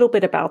a little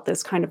bit about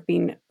this kind of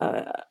being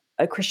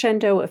a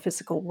crescendo, a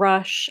physical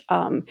rush,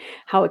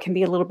 how it can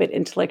be a little bit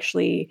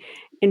intellectually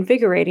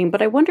invigorating.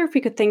 But I wonder if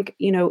we could think,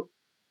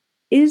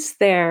 is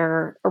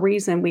there a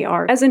reason we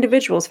are, as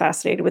individuals,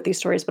 fascinated with these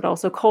stories, but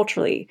also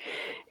culturally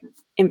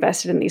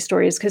invested in these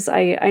stories? Because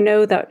I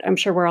know that I'm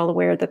sure we're all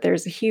aware that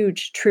there's a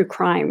huge true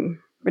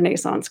crime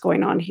renaissance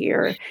going on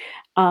here.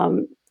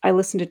 I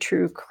listen to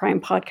true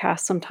crime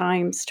podcasts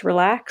sometimes to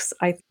relax.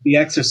 The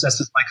Exorcist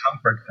is my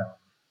comfort film.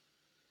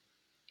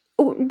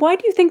 Why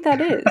do you think that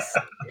is?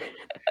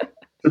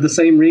 For the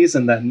same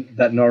reason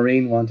that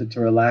Noreen wanted to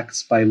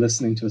relax by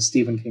listening to a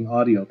Stephen King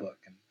audiobook,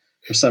 and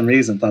for some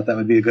reason thought that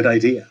would be a good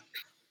idea.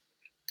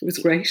 It was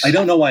great. I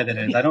don't know why that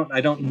is. I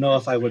don't know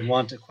if I would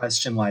want to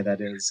question why that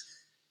is.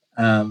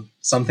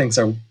 Some things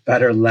are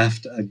better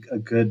left a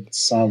good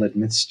solid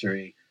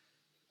mystery,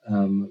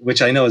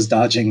 which I know is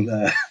dodging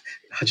the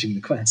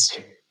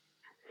question.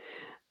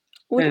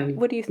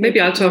 What do you think? Maybe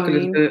I'll talk about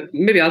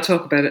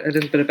it a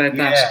little bit about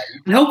that,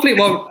 and hopefully it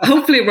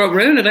won't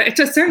ruin it. It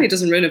certainly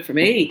doesn't ruin it for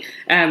me.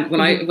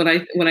 When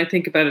I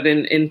think about it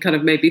in kind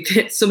of maybe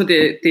some of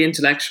the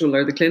intellectual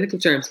or the clinical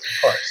terms. Of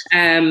course.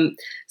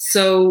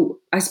 So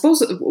I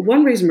suppose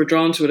one reason we're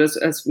drawn to it,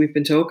 as we've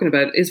been talking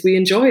about, is we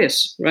enjoy it,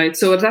 right?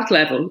 So at that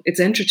level, it's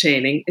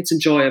entertaining, it's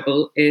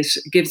enjoyable, it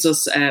gives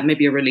us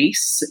maybe a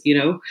release,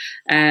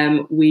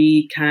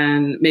 we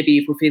can, maybe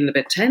if we're feeling a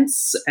bit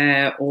tense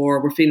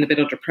or we're feeling a bit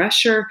under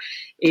pressure,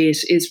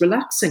 it is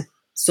relaxing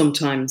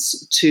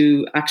sometimes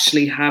to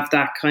actually have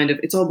that kind of,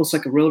 it's almost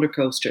like a roller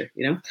coaster,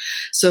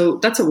 So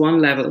that's at one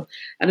level.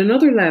 At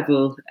another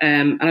level,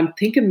 and I'm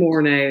thinking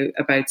more now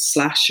about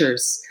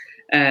slashers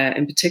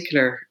in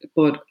particular,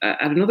 but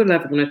at another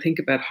level, when I think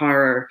about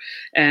horror,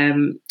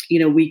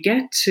 we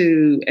get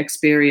to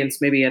experience,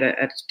 maybe at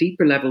a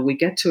deeper level, we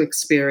get to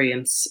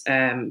experience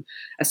a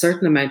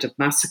certain amount of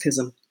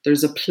masochism.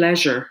 There's a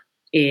pleasure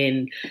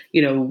in,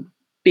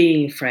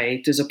 being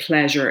afraid. There's a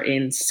pleasure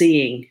in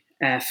seeing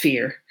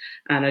fear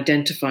and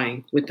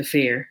identifying with the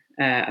fear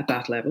at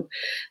that level.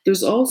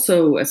 There's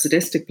also a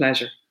sadistic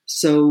pleasure.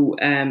 So,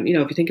 if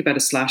you think about a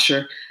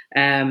slasher,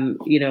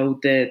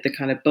 the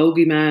kind of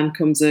bogeyman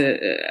comes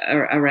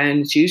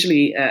around. It's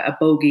usually a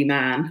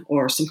bogeyman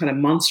or some kind of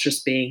monstrous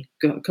being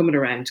coming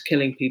around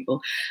killing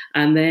people.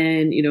 And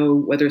then,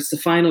 whether it's the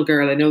final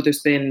girl, I know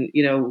there's been,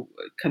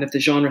 kind of the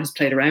genre has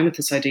played around with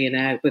this idea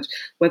now, but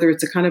whether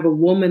it's a kind of a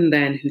woman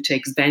then who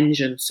takes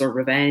vengeance or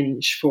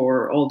revenge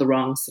for all the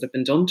wrongs that have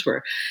been done to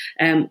her,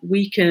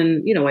 we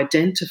can,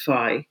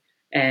 identify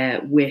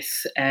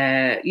with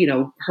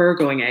her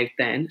going out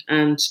then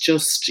and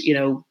just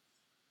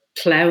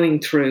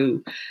plowing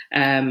through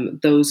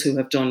those who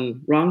have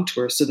done wrong to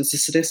her. So there's a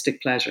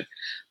sadistic pleasure.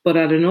 But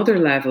at another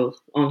level,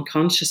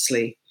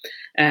 unconsciously,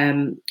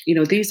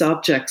 these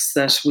objects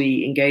that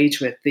we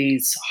engage with,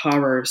 these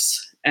horrors,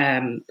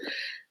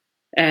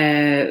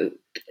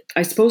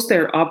 I suppose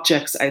they're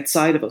objects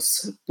outside of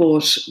us,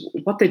 but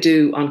what they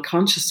do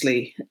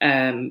unconsciously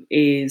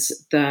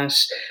is that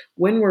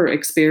when we're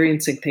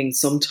experiencing things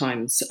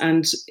sometimes,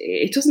 and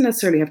it doesn't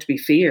necessarily have to be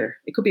fear,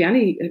 it could be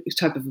any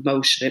type of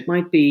emotion. It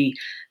might be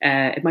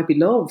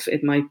love.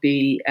 It might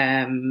be,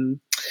 I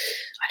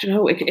don't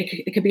know,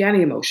 it could be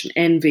any emotion,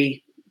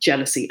 envy,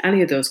 jealousy,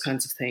 any of those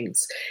kinds of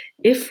things.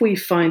 If we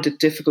find it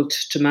difficult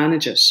to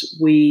manage it,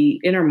 we,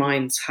 in our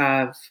minds,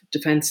 have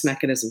defense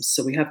mechanisms.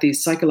 So we have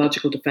these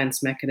psychological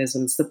defense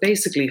mechanisms that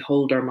basically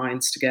hold our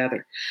minds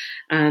together.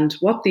 And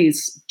what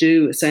these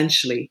do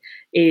essentially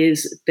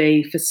is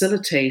they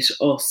facilitate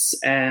us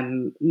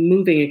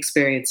moving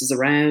experiences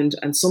around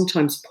and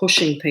sometimes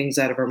pushing things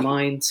out of our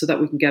mind so that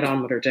we can get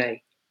on with our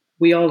day.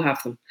 We all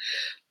have them.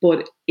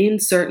 But in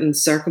certain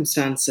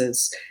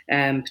circumstances,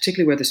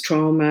 particularly where there's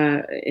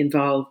trauma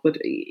involved, but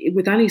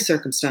with any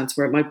circumstance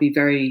where it might be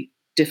very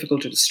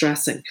difficult or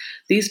distressing,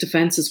 these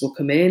defenses will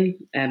come in,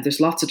 and there's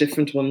lots of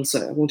different ones.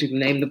 I won't even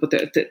name them, but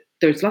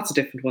there's lots of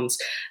different ones.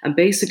 And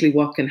basically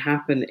what can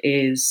happen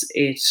is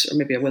or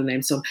maybe I will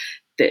name some,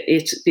 the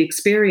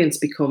experience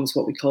becomes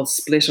what we call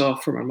split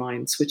off from our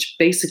minds, which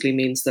basically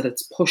means that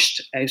it's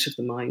pushed out of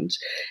the mind.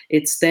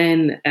 It's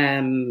then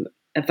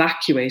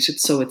evacuated,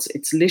 so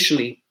it's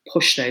literally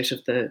pushed out of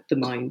the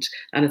mind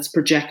and it's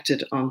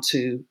projected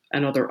onto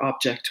another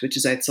object which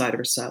is outside of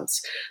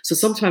ourselves. So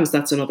sometimes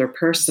that's another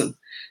person.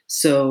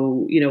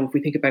 So, if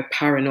we think about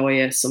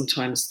paranoia,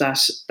 sometimes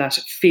that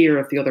fear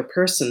of the other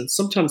person,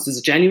 sometimes there's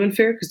a genuine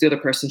fear because the other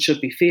person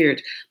should be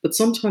feared, but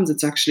sometimes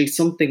it's actually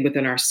something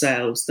within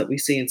ourselves that we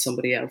see in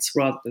somebody else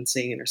rather than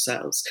seeing in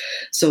ourselves.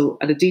 So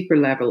at a deeper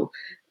level,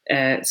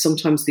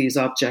 sometimes these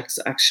objects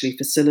actually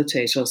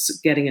facilitate us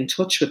getting in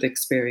touch with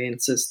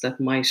experiences that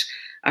might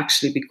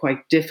actually be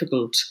quite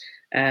difficult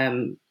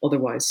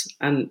otherwise.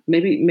 And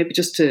maybe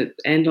just to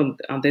end on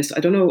this, I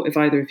don't know if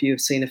either of you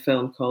have seen a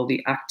film called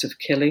The Act of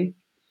Killing.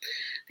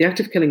 The Act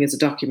of Killing is a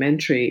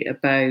documentary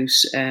about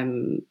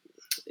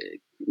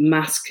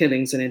mass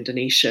killings in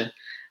Indonesia.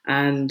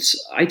 And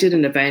I did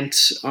an event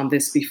on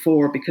this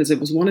before because it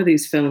was one of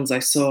these films I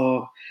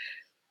saw.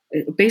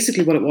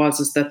 Basically what it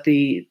was is that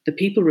the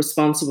people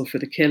responsible for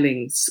the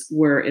killings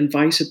were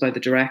invited by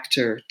the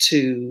director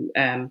to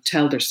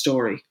tell their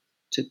story,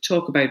 to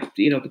talk about,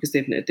 because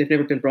they've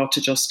never been brought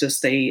to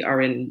justice. They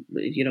are in,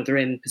 they're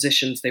in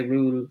positions, they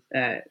rule,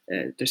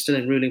 they're still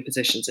in ruling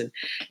positions in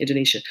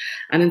Indonesia.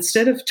 And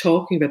instead of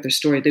talking about their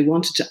story, they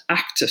wanted to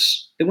act it.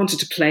 They wanted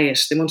to play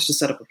it. They wanted to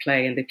set up a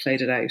play and they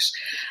played it out.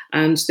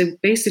 And they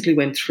basically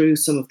went through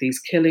some of these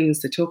killings.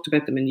 They talked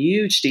about them in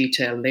huge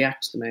detail and they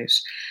acted them out.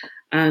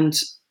 And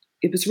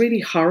it was really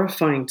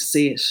horrifying to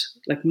see it,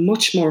 like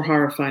much more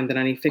horrifying than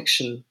any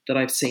fiction that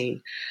I've seen.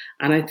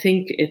 And I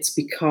think it's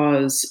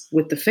because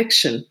with the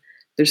fiction,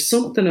 there's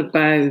something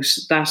about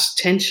that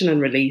tension and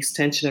release,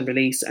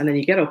 and then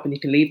you get up and you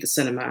can leave the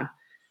cinema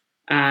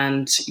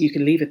and you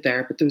can leave it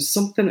there. But there was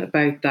something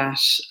about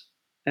that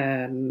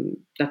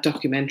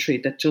documentary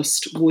that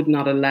just would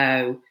not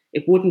allow,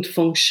 it wouldn't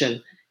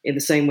function in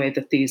the same way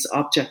that these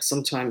objects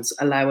sometimes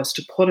allow us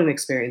to put an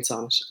experience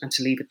on it and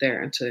to leave it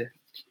there and to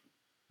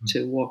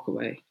walk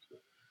away.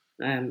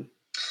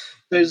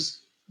 There's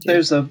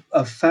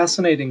a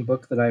fascinating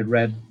book that I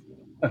read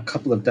a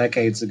couple of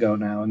decades ago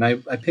now, and I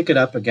pick it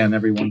up again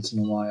every once in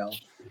a while.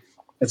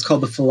 It's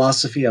called The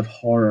Philosophy of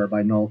Horror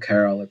by Noel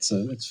Carroll.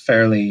 It's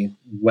fairly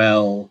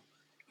well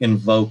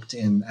invoked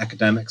in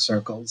academic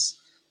circles,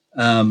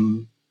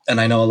 and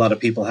I know a lot of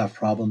people have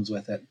problems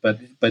with it.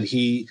 But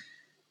he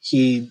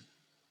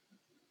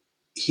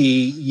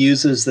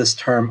uses this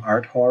term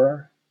art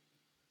horror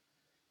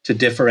to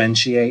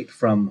differentiate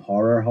from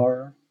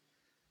horror.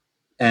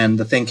 And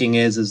the thinking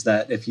is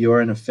that if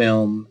you're in a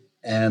film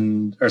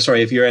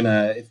if you're in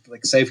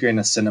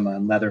a cinema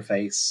and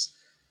Leatherface,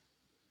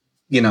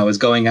 is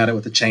going at it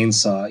with a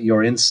chainsaw,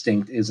 your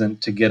instinct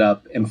isn't to get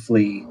up and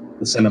flee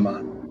the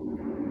cinema.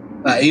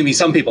 Maybe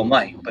some people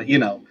might, but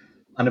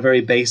on a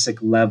very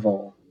basic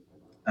level,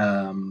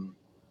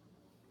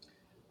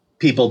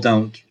 people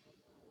don't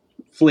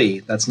flee.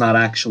 That's not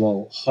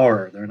actual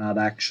horror. They're not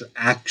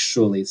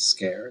actually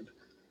scared.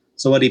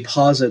 So what he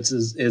posits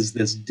is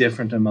this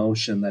different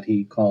emotion that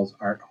he calls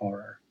art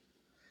horror.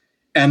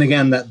 And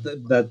again,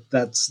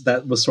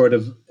 that was sort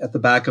of at the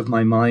back of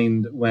my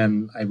mind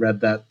when I read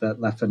that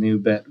Le Fanu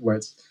bit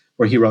where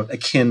he wrote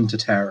akin to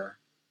terror,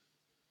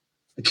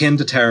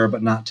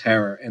 but not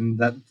terror, and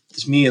that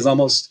to me is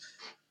almost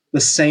the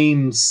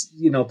same,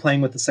 playing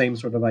with the same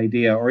sort of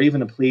idea, or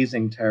even a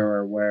pleasing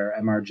terror where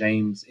M.R.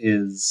 James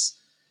is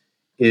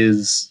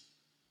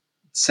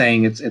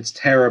saying it's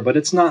terror, but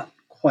it's not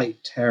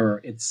quite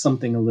terror. It's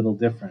something a little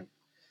different.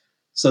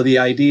 So the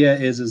idea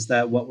is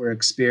that what we're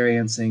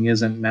experiencing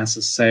isn't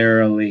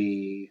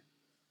necessarily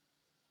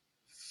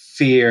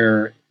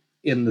fear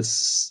in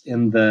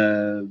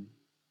the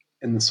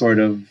sort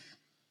of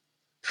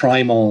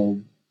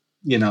primal,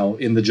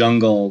 in the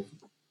jungle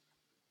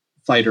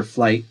fight or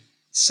flight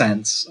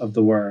sense of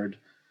the word,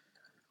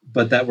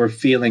 but that we're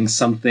feeling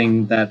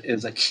something that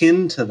is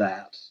akin to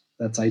that,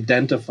 that's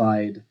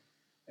identified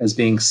as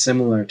being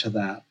similar to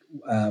that.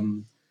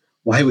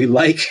 Why we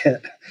like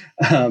it.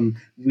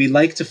 We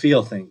like to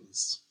feel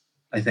things,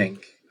 I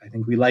think.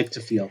 We like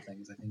to feel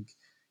things. I think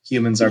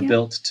humans are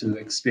built to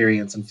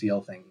experience and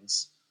feel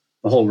things,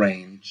 the whole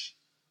range.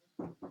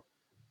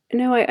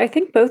 No, I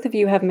think both of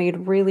you have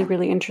made really,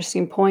 really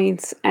interesting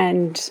points.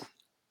 And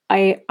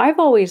I've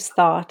always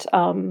thought,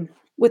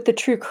 with the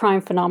true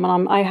crime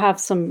phenomenon, I have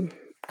some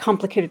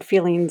complicated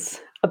feelings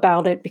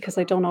about it because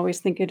I don't always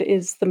think it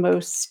is the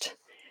most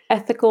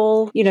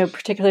ethical,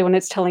 particularly when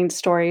it's telling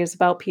stories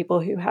about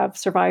people who have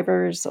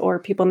survivors or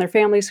people in their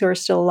families who are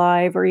still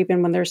alive, or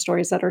even when there's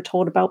stories that are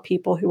told about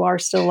people who are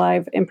still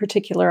alive. In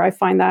particular, I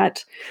find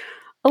that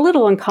a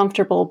little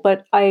uncomfortable.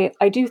 But I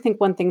do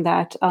think one thing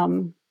that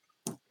the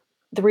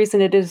reason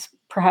it is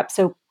perhaps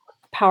so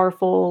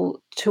powerful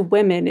to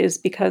women is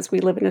because we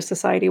live in a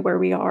society where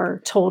we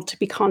are told to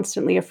be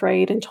constantly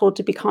afraid and told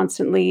to be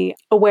constantly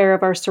aware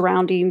of our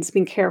surroundings,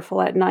 being careful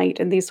at night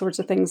and these sorts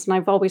of things. And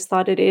I've always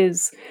thought it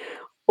is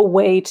a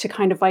way to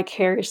kind of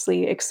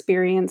vicariously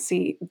experience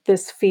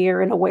this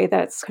fear in a way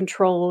that's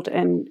controlled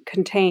and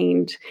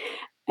contained.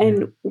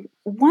 And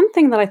one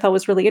thing that I thought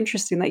was really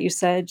interesting that you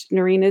said,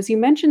 Noreen, is you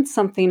mentioned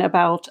something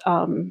about,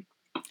 and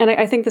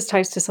I think this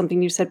ties to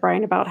something you said,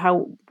 Brian, about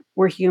how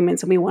we're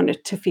humans and we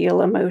wanted to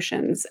feel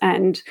emotions.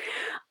 And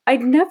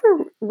I'd never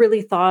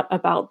really thought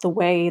about the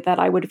way that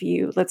I would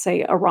view, let's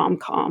say, a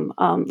rom-com.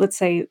 Let's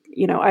say,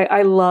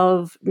 I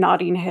love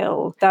Notting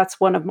Hill. That's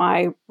one of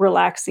my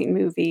relaxing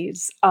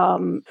movies.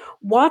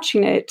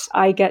 Watching it,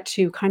 I get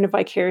to kind of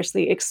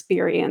vicariously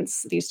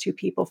experience these two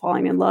people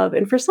falling in love.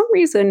 And for some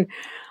reason,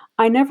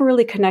 I never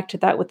really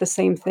connected that with the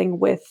same thing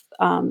with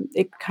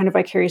a kind of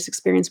vicarious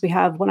experience we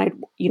have when I,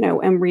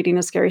 am reading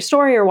a scary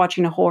story or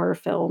watching a horror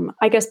film.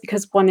 I guess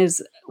because one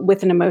is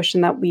with an emotion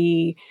that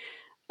we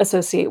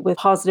associate with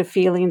positive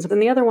feelings,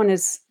 and the other one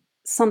is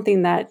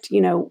something that,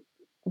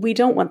 we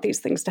don't want these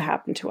things to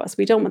happen to us.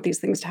 We don't want these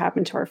things to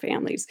happen to our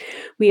families.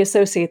 We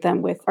associate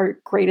them with our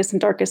greatest and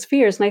darkest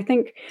fears. And I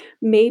think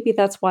maybe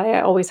that's why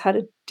I always had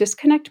a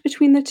disconnect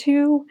between the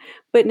two.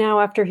 But now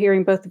after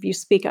hearing both of you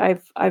speak, I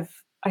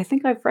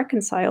think I've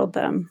reconciled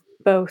them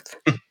both.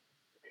 Well,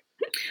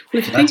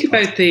 if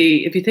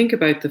you think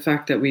about the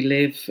fact that we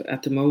live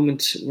at the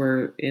moment,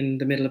 we're in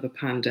the middle of a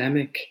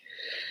pandemic,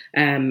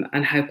 and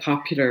how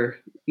popular,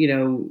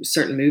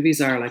 certain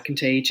movies are, like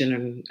Contagion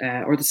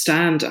and or The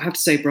Stand. I have to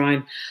say,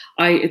 Brian,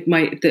 I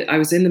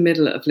was in the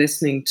middle of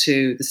listening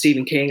to the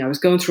Stephen King. I was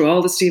going through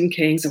all the Stephen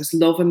Kings. I was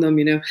loving them,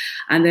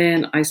 and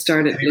then I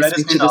started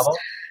listening to this.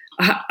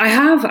 I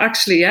have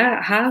actually, yeah,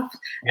 I have.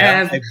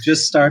 Yeah, I've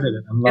just started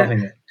it. I'm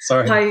loving it.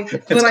 Sorry,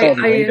 it's called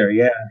later.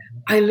 Yeah,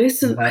 I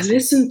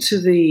listened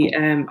to the.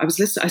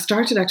 I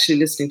started actually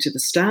listening to The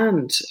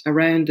Stand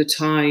around the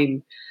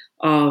time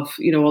of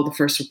all the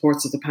first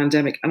reports of the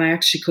pandemic, and I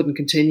actually couldn't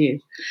continue,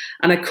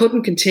 and I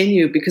couldn't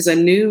continue because I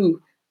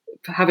knew,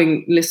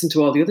 having listened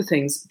to all the other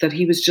things, that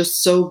he was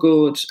just so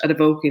good at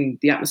evoking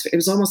the atmosphere. It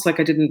was almost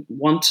like I didn't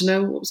want to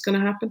know what was going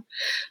to happen.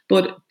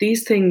 But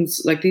these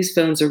things, like these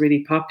films, are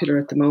really popular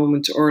at the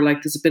moment. Or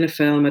like there's been a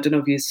film, I don't know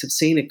if you have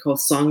seen it,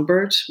 called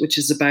Songbird, which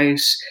is about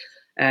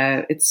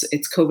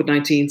it's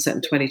COVID-19 set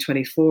in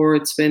 2024.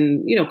 It's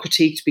been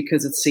critiqued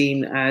because it's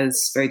seen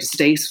as very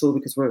distasteful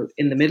because we're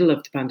in the middle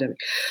of the pandemic,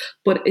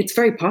 but it's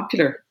very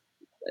popular.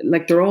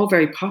 like they're all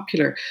very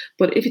popular.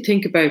 But if you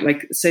think about,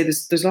 like, say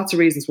there's lots of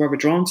reasons why we're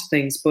drawn to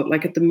things, but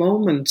like at the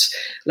moment,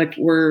 like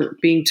we're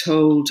being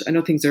told, I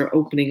know things are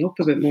opening up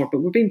a bit more,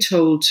 but we're being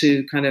told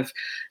to kind of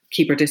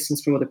keep our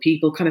distance from other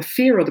people, kind of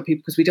fear other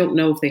people, because we don't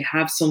know if they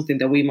have something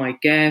that we might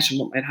get and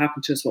what might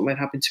happen to us, what might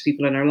happen to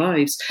people in our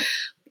lives.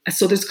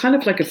 So there's kind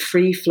of like a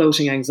free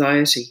floating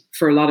anxiety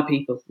for a lot of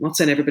people. I'm not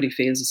saying everybody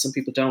feels it, some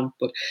people don't,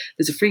 but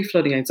there's a free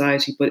floating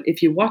anxiety. But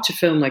if you watch a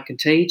film like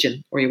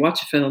Contagion, or you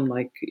watch a film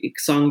like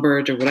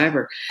Songbird or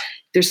whatever,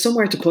 there's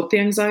somewhere to put the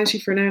anxiety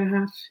for an hour and a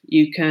half.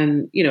 You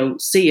can,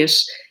 see it.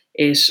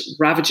 It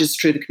ravages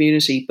through the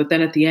community. But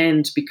then at the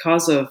end,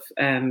 because of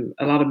a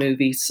lot of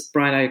movies,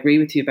 Brian, I agree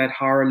with you about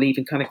horror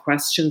leaving kind of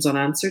questions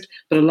unanswered,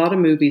 but a lot of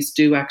movies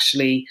do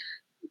actually,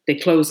 they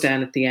close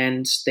down at the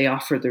end. They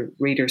offer the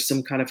reader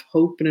some kind of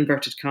hope, in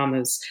inverted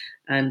commas,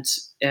 and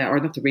or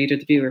not the reader,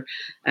 the viewer.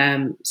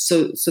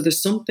 So there's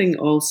something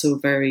also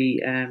very,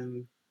 I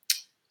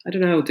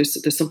don't know.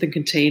 There's something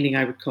containing,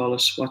 I would call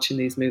it, watching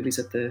these movies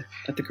at the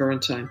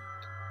current time.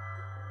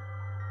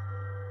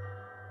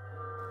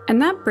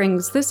 And that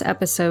brings this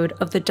episode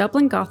of the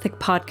Dublin Gothic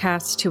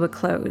podcast to a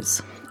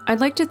close. I'd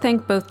like to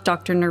thank both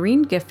Dr.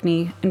 Noreen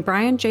Giffney and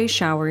Brian J.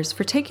 Showers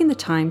for taking the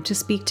time to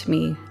speak to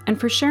me and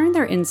for sharing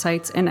their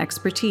insights and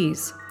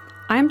expertise.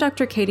 I am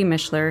Dr. Katie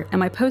Mishler, and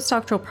my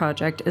postdoctoral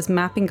project is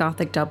Mapping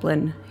Gothic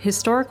Dublin,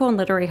 Historical and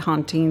Literary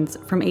Hauntings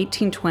from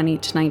 1820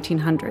 to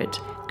 1900,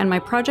 and my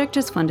project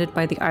is funded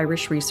by the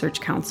Irish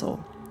Research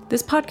Council.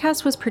 This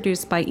podcast was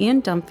produced by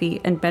Ian Dunphy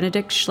and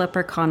Benedict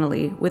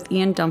Schlepper-Connolly, with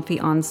Ian Dunphy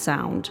on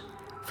sound.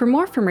 For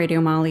more from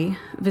Radio Molly,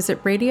 visit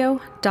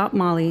radio.molly.ie.